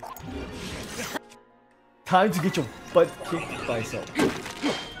 baby. Time to get your butt kicked by some.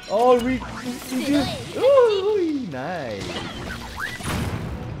 Oh, ooh, nice.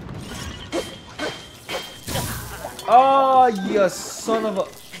 Oh, you son of a—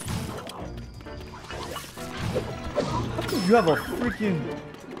 How come you have a freaking—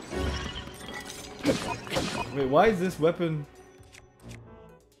 Wait, why is this weapon—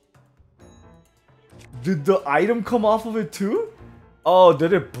 Did the item come off of it too? Oh,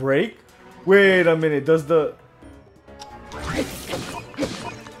 did it break? Wait a minute, does the—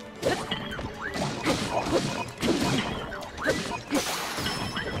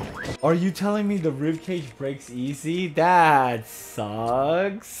 Are you telling me the ribcage breaks easy? That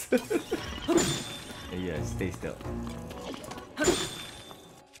sucks. Yeah, stay still.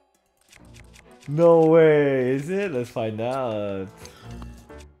 No way, is it? Let's find out.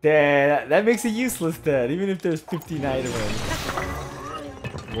 Damn, that makes it useless then, even if there's 15 items.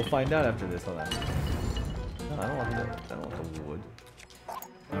 We'll find out after this, hold on. No, I don't want the wood.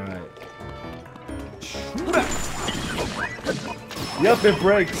 Alright. Yep, it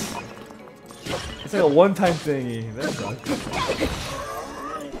breaks. It's like a one-time thingy. That sucks.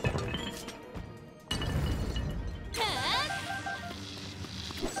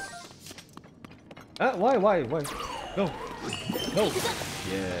 Why? Go. No.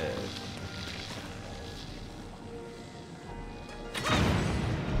 Yeah.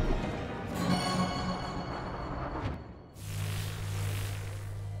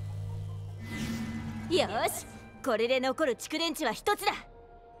よし、これで残る蓄電池は一つだ。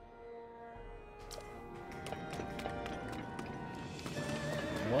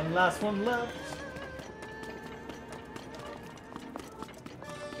One last one left.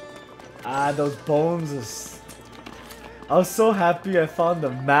 Ah, those bones is... I was so happy I found the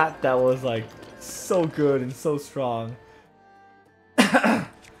mat that was like so good and so strong.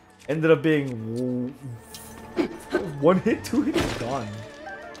 Ended up being one hit, 2 hits, gone.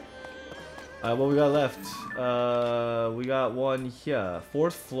 What we got left? We got one here.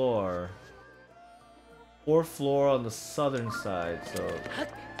 4th floor. 4th floor on the southern side, so...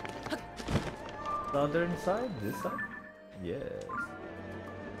 Southern side? This side? Yes.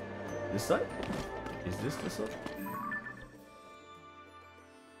 This side? Is this one?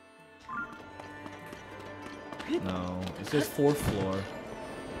 No, it says 4th floor.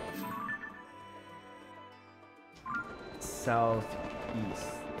 Southeast.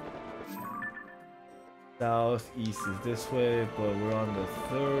 Southeast is this way, but we're on the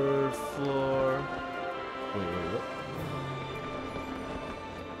 3rd floor. Wait, what?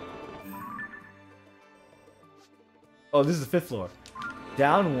 Oh, this is the 5th floor.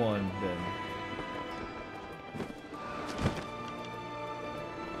 Down one, then.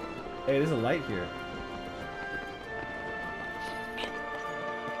 Hey, there's a light here.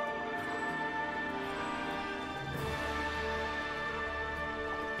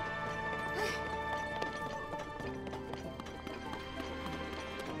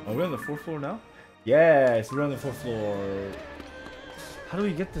 Are we on the 4th floor now? Yes, we're on the 4th floor. How do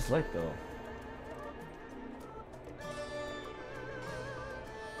we get this light though?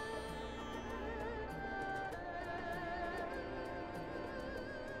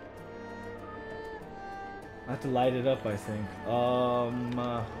 I have to light it up, I think.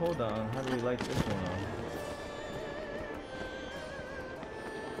 Hold on. How do we light this one up?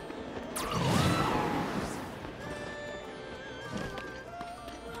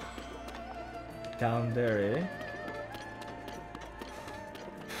 Down there, eh?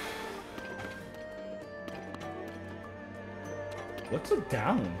 What's it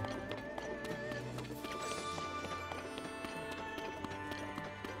down?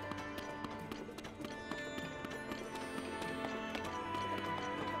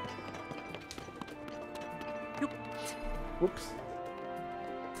 Whoops.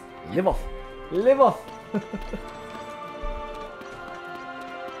 Live off! Live off!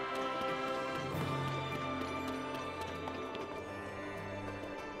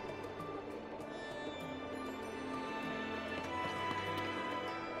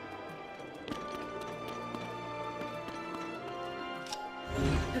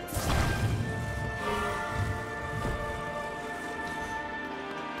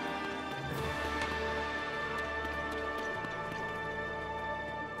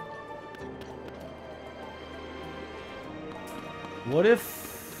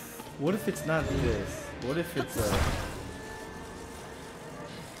 What if it's not this? What if it's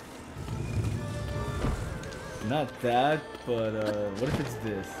not that, but what if it's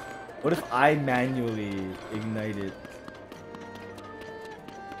this? What if I manually ignite it?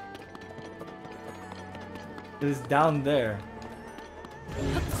 It's down there.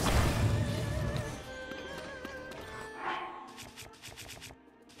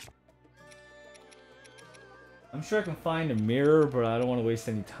 I'm sure I can find a mirror, but I don't want to waste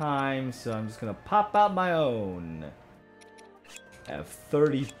any time, so I'm just gonna pop out my own. I have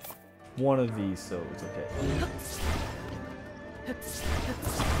 31 of these, so it's okay.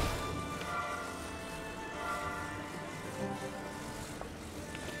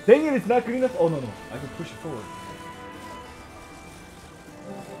 Dang it, it's not good enough. Oh no, I can push it forward.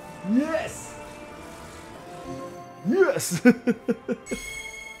 Yes! Yes!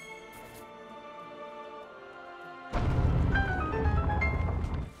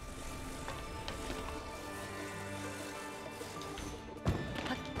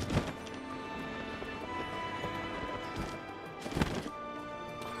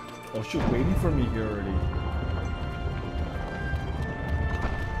 Oh shit, waiting for me here already.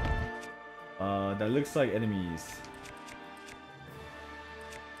 That looks like enemies.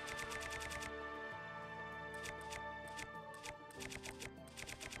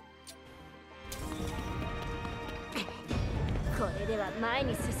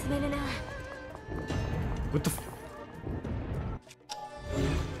 What the f-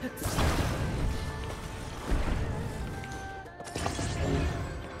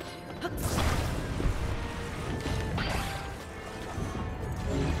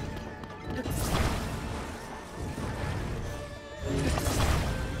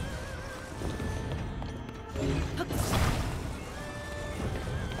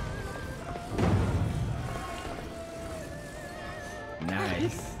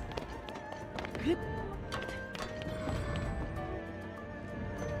 Nice.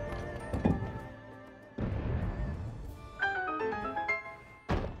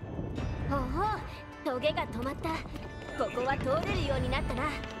ほほう、トゲが止まった。ここは通れるようになったな。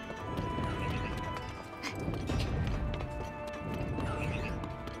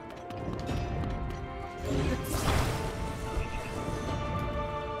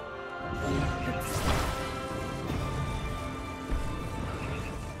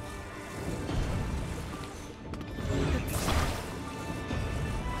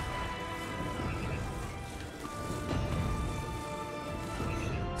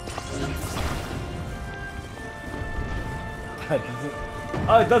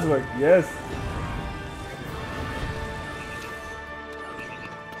Oh, it does work. Yes.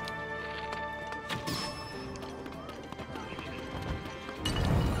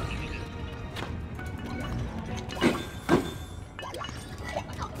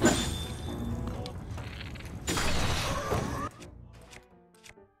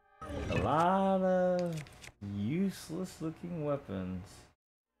 A lot of useless looking weapons.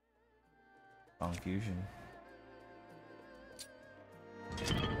 Strong fusion.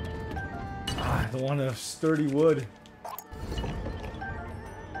 I don't want a sturdy wood.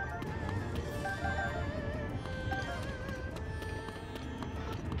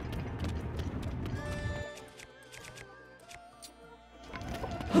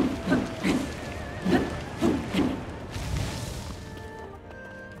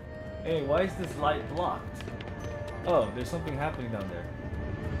 Hey, why is this light blocked? Oh, there's something happening down there.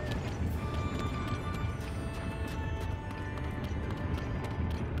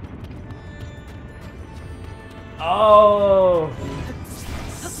 Oh!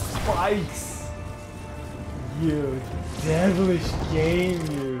 Spikes! You devilish game,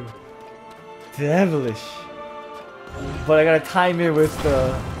 you. Devilish. But I gotta time it with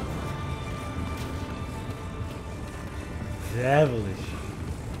the... Devilish.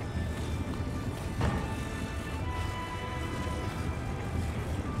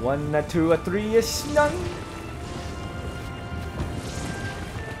 One, a two, a three, is none.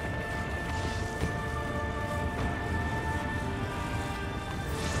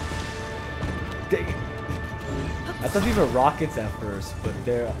 Dang it. I thought these were rockets at first, but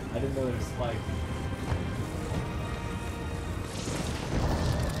they're... I didn't know they were spikes.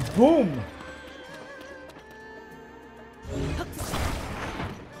 Boom!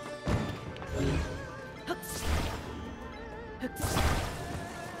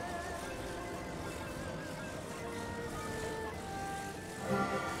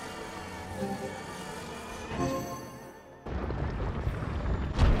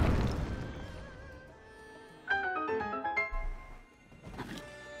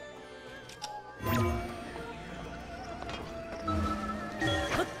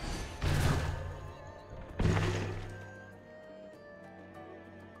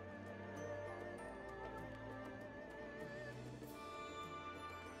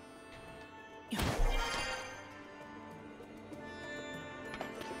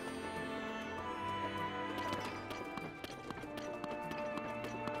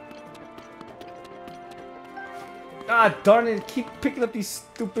 Ah, darn it, keep picking up these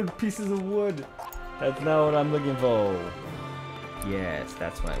stupid pieces of wood. That's not what I'm looking for. Yes,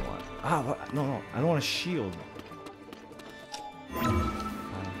 that's what I want. Ah, what? No, no, I don't want a shield.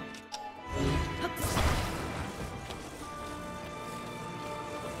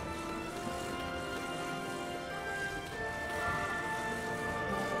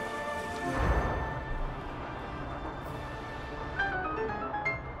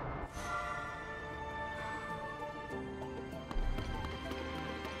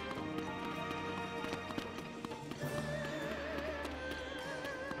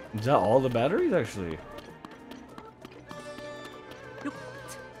 Is that all the batteries, actually?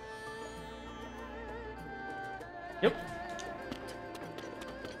 Yep.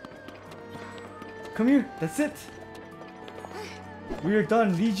 Come here, that's it. We are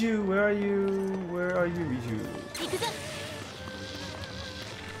done. Riju, where are you? Where are you, Riju?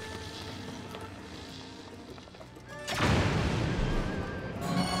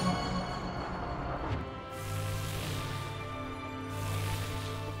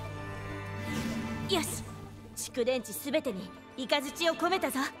よし、蓄電池すべてにイカズチを込め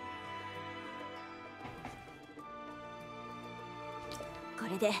たぞ。こ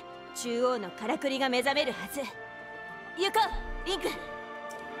れで中央のからくりが目覚めるはず。行こう、リンク。I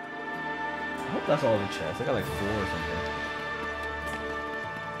hope that's all the chests. I got like 4 or something.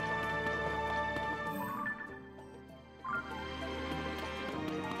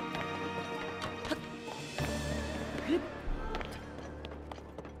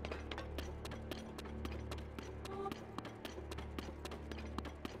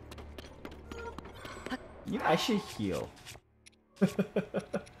 I should heal.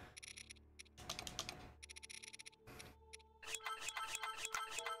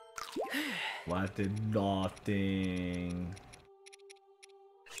 What did nothing?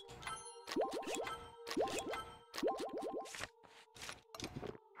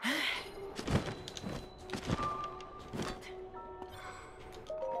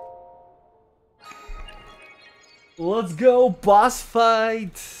 Let's go, boss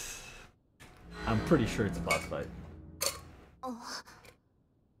fight! I'm pretty sure it's a boss fight.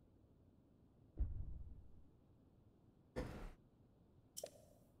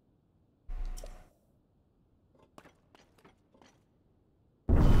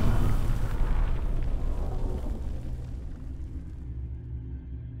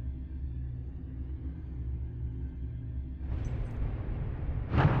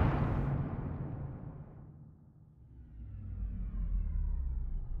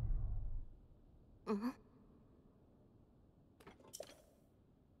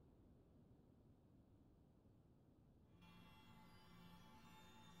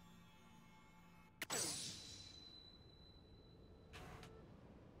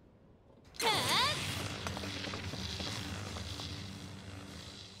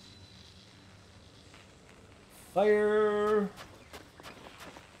 Fire!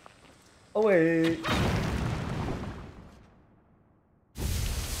 Oh wait.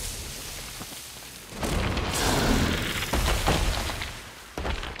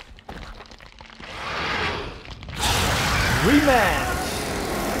 Rematch!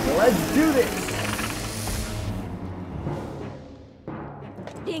 Let's do this!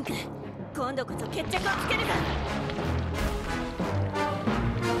 リンク、今度こそ決着をつけるぞ。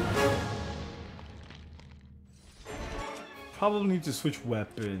 Probably need to switch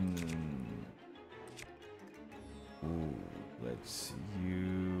weapon. Ooh, let's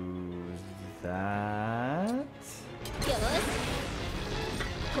use that. よし、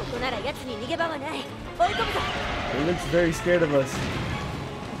ここなら奴に逃げ場はない。追い込むぞ。 He looks very scared of us.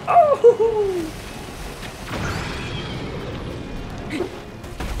 Oh!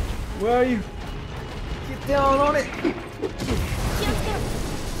 Where are you? Get down on it! 気をつけ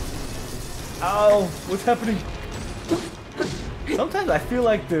ろ。 Ow! What's happening? Sometimes I feel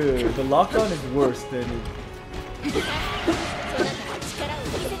like the lock-on is worse than it. そなたの力を見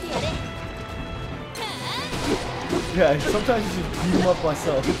せてやれ。 Yeah, sometimes I just beat him up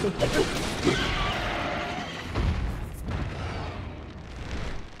myself.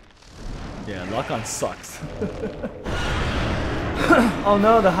 Yeah, lock-on sucks. Oh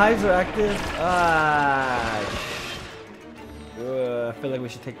no, the hives are active. Ah. I feel like we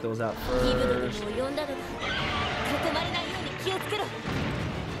should take those out ギブドル first. を呼んだのだ。囲まれないように気をつけろ。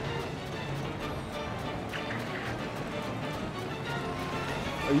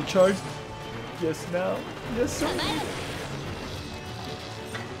 Are you charged? Yes, now. Yes, sir. 構え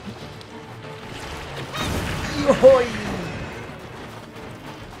ろ。 Yoy!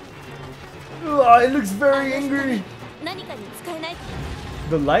 Oh, it looks very angry. 何かに使えない。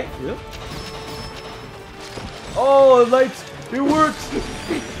 The light? Really? Oh, the light! It works!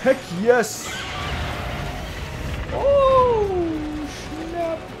 Heck yes! Oh,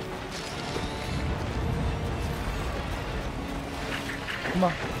 snap! Come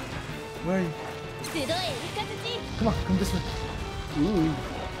on. Where are you? 集え、イカズチ。 Come on, come this way. Ooh.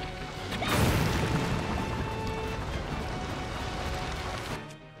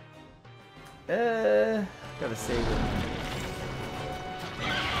 Gotta save it.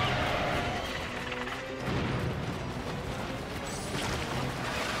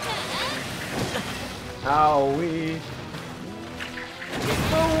 Owie.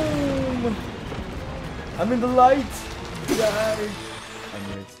 Boom! I'm in the light! Die! I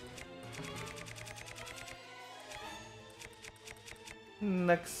knew it.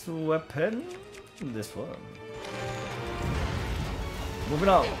 Next weapon? This one. Moving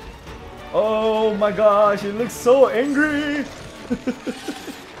on. Oh my gosh, it looks so angry!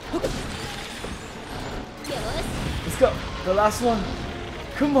 Let's go! The last one!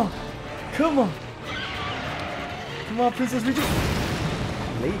 Come on! Come on! Come on, Princess Regent!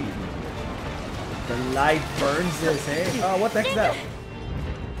 Lady. The light burns this, hey? Oh, what the heck is that?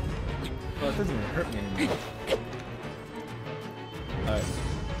 Oh, it doesn't even hurt me anymore. Alright.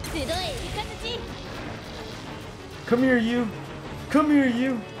 Come here, you! Come here,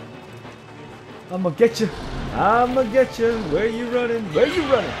 you! I'ma get you! I'ma get you! Where you running? Where you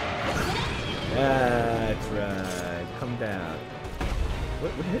running? That's right. Come down.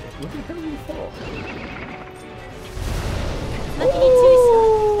 What the hell did you fall?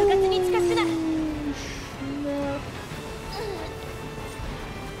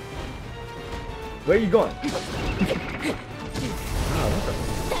 Where are you going? 大丈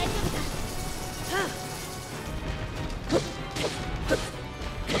夫か。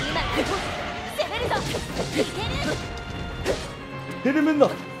今攻めるぞ。いける。 Hit him in the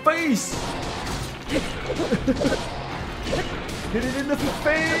face! Hit it in the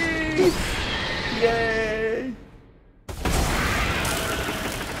face! Yay!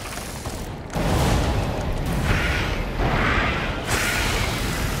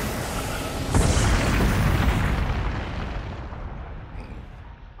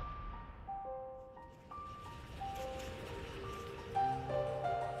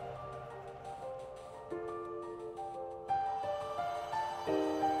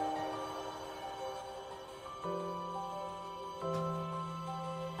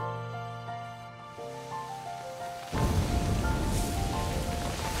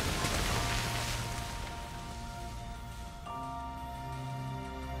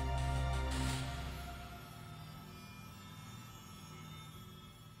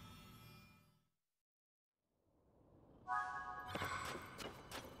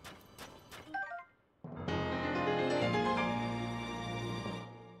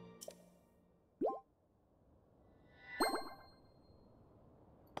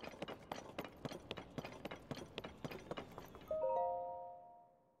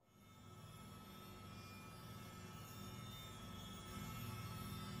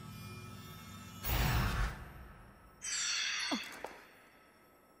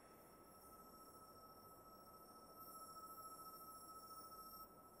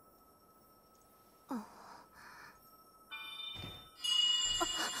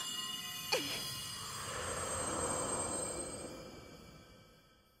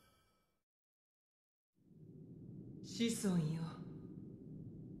子孫よ、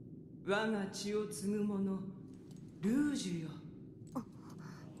我が血を継ぐ者ルージュよ。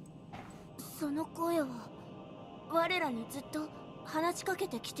その声は我らにずっと話しかけ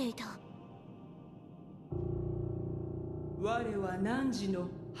てきていた。我は汝の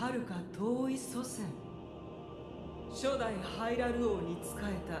遥か遠い祖先、初代ハイラル王に仕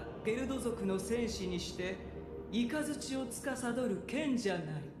えたゲルド族の戦士にして雷を司る賢者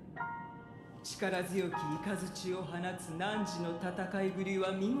なり。力強き雷を放つ汝の戦いぶり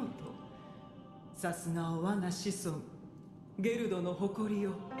は見事。さすが我が子孫ゲルドの誇り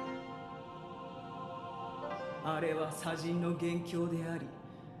よ。あれは左人の元凶であり、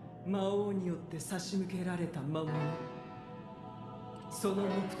魔王によって差し向けられた魔物。その目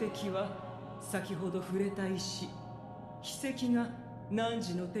的は先ほど触れた石、奇跡が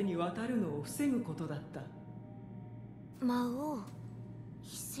汝の手に渡るのを防ぐことだった。魔王、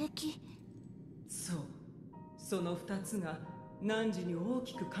奇跡。そう、その二つが汝に大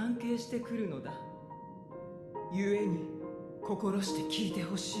きく関係してくるのだ。故に心して聞いて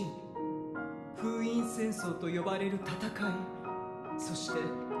ほしい。封印戦争と呼ばれる戦い、そして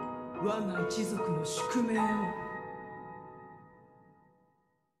我が一族の宿命を。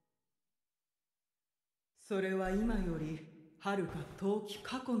それは今より遥か遠き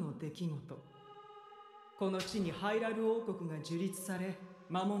過去の出来事。この地にハイラル王国が樹立され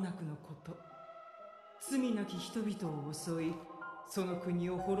間もなくのこと。罪なき人々を襲い、その国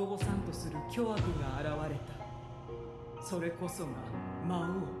を滅ぼさんとする巨悪が現れた。それこそが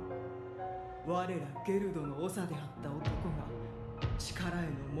魔王、我らゲルドの長であった男が力へ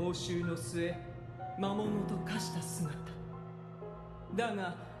の猛襲の末魔物と化した姿だ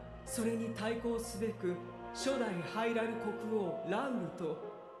が、それに対抗すべく初代ハイラル国王ラウル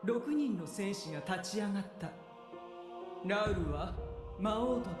と6人の戦士が立ち上がった。ラウルは魔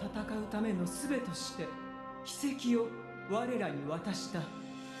王と戦うための術として奇跡を我らに渡した。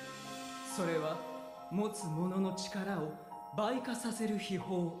それは持つ者の力を倍化させる秘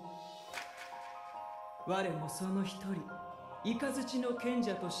宝。我もその一人、雷の賢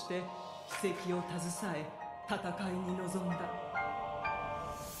者として奇跡を携え戦いに臨んだ。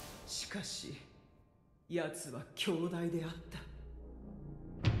しかし奴は強大であった。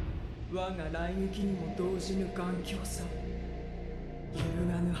我が来撃にも動じぬ頑強さ、揺る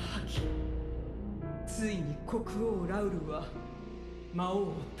がぬ覇気。ついに国王ラウルは魔王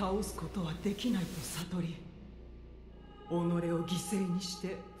を倒すことはできないと悟り、己を犠牲にし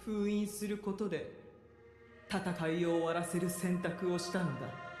て封印することで戦いを終わらせる選択をしたのだ。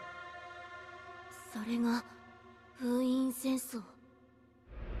それが封印戦争。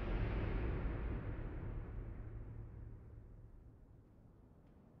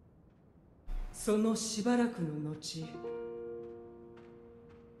そのしばらくの後、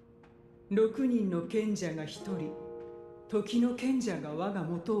6人の賢者が1人、時の賢者が我が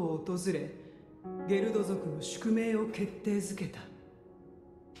元を訪れ、ゲルド族の宿命を決定づけた。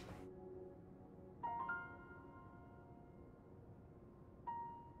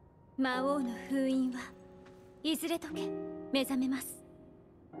魔王の封印はいずれ解け目覚めます。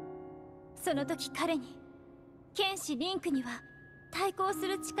その時彼に、剣士リンクには対抗す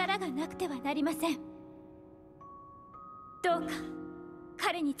る力がなくてはなりません。どうか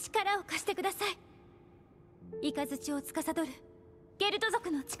彼に力を貸してください。雷を司るゲルド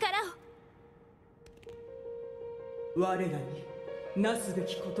族の力を。我らになすべ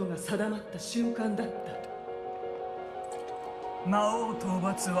きことが定まった瞬間だった。魔王討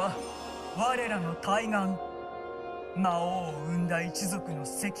伐は我らの大願。魔王を生んだ一族の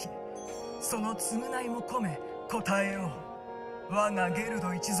席、その償いも込め答えよう。我がゲル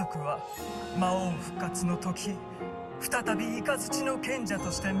ド一族は魔王復活の時、再び雷の賢者と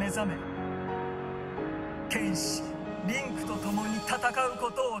して目覚め、剣士リンクと共に戦う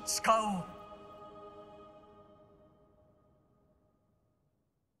ことを誓おう。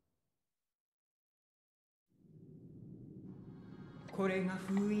これが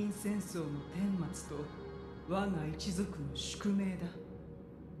封印戦争の顛末と我が一族の宿命だ。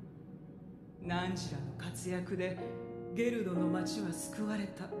汝らの活躍でゲルドの町は救われ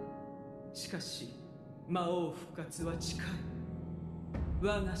た。しかし魔王復活は近い。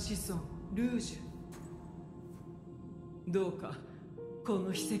我が子孫ルージュ、どうかこ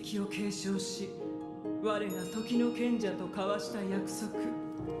の秘跡を継承し、我が時の賢者と交わした約束、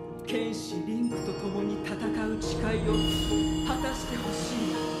剣士リンクと共に戦う誓いを果たしてほしい。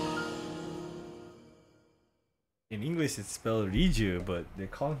 In English it's spelled Riju, but they're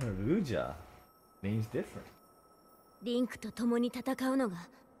calling her Ruja. Name's different. リンクと共に戦うのが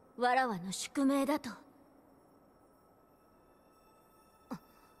わらわの宿命だと。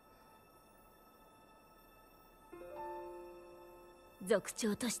族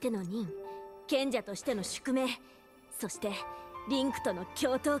長としての任、賢者としての宿命、そしてリンクとの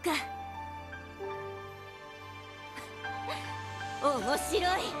共闘か。面白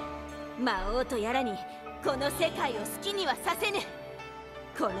い。魔王とやらにこの世界を好きにはさせぬ。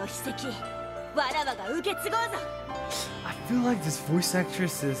この秘跡、わらわが受け継ごうぞ。I feel like this voice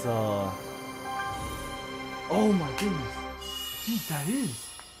actress is oh my goodness. I think that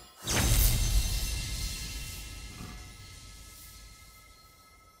is.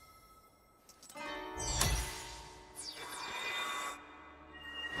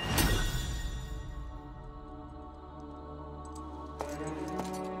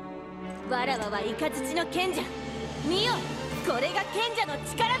 わらわは雷の賢者。見よ、これが賢者の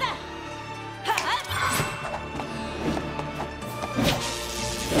力だ。はあ、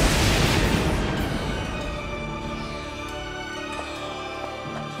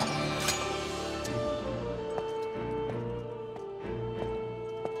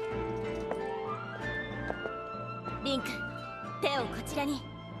リンク、手をこちらに。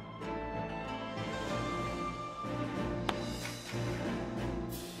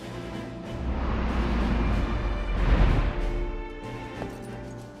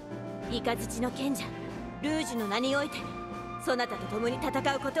雷の賢者ルージュの名において、そなたと共に戦う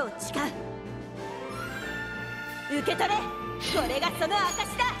ことを誓う。受け取れ、これがその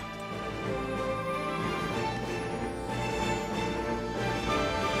証だ。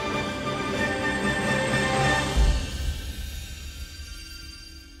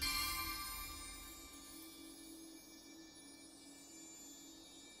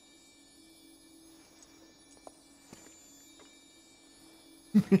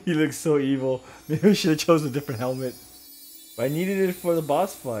He looks so evil. Maybe we should have chosen a different helmet. But I needed it for the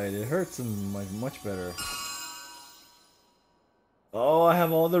boss fight. It hurts him like much better. Oh, I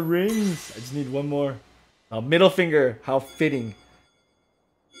have all the rings. I just need one more. Middle finger. How fitting.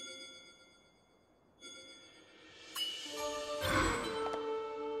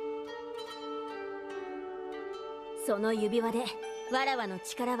 So の指輪でわらわの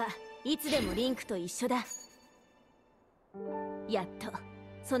力はいつでもリンクと一緒だ。やっと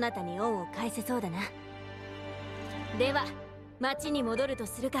そなたに恩を返せそうだな。では町に戻ると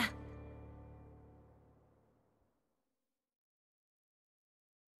するか。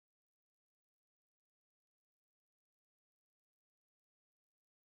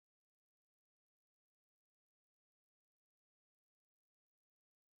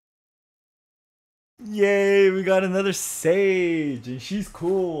Yay, we got another sage, and she's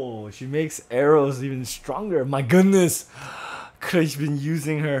cool. She makes arrows even stronger. My goodness, could have been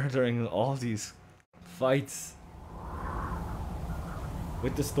using her during all these fights.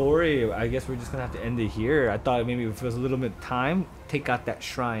 With the story, I guess we're just gonna have to end it here. I thought maybe if it was a little bit of time, take out that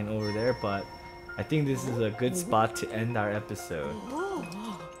shrine over there, but I think this is a good spot to end our episode.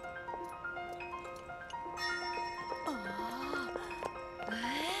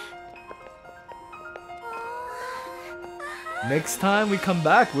 Next time we come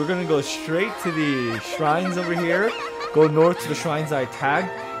back, we're gonna go straight to the shrines over here, go north to the shrines I tagged,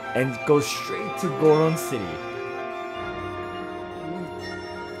 and go straight to Goron City.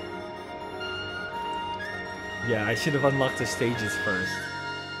 Yeah, I should have unlocked the stages first.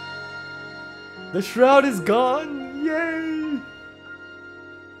 The shroud is gone! Yay!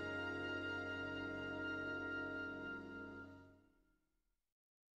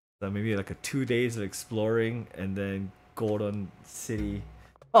 So maybe like a 2 days of exploring and then Golden City.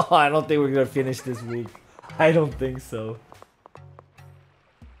 Oh, I don't think we're gonna finish this week. I don't think so.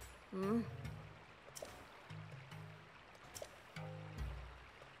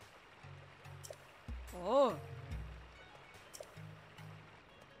 Oh.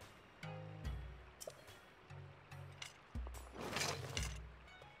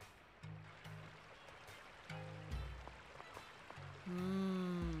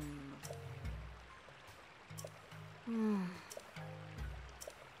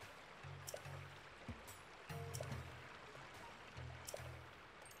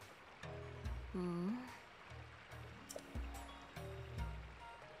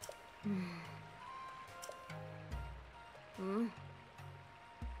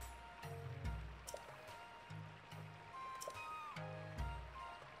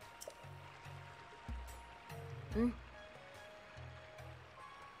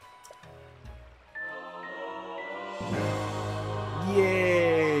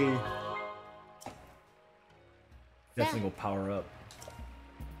 Yay! Definitely will power up.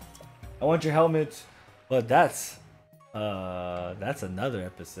 I want your helmet, but that's another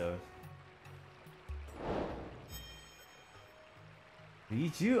episode.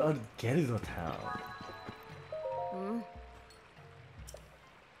 Lead you out of Gerudo Town.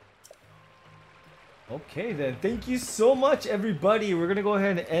 Okay then, thank you so much everybody. We're gonna go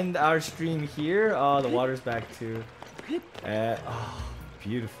ahead and end our stream here. The water's back too. Oh,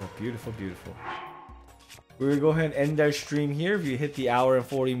 beautiful, beautiful, beautiful. We're gonna go ahead and end our stream here. If you hit the hour and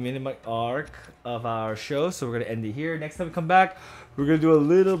 40-minute mark of our show, so we're gonna end it here. Next time we come back, we're gonna do a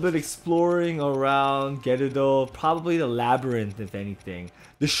little bit exploring around Gerudo, probably the labyrinth if anything.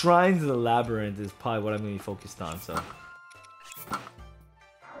 The shrines of the labyrinth is probably what I'm gonna be focused on.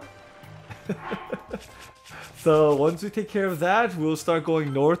 So once we take care of that, we'll start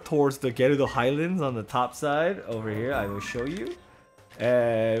going north towards the Gerudo Highlands on the top side over here. I will show you.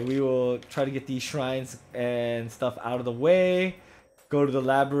 And we will try to get these shrines and stuff out of the way. Go to the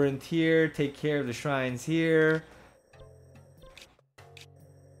labyrinth here, take care of the shrines here.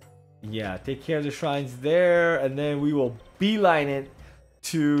 Yeah, take care of the shrines there, and then we will beeline it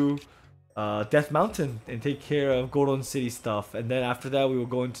to Death Mountain and take care of Goron City stuff. And then after that, we will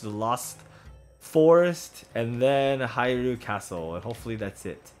go into the Lost Forest and then Hyrule Castle, and hopefully that's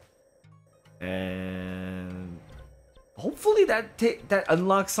it. And hopefully that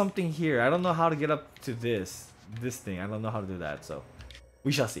unlocks something here. I don't know how to get up to this thing. I don't know how to do that, so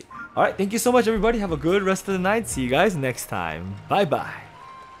we shall see. All right, thank you so much everybody. Have a good rest of the night. See you guys next time. Bye bye.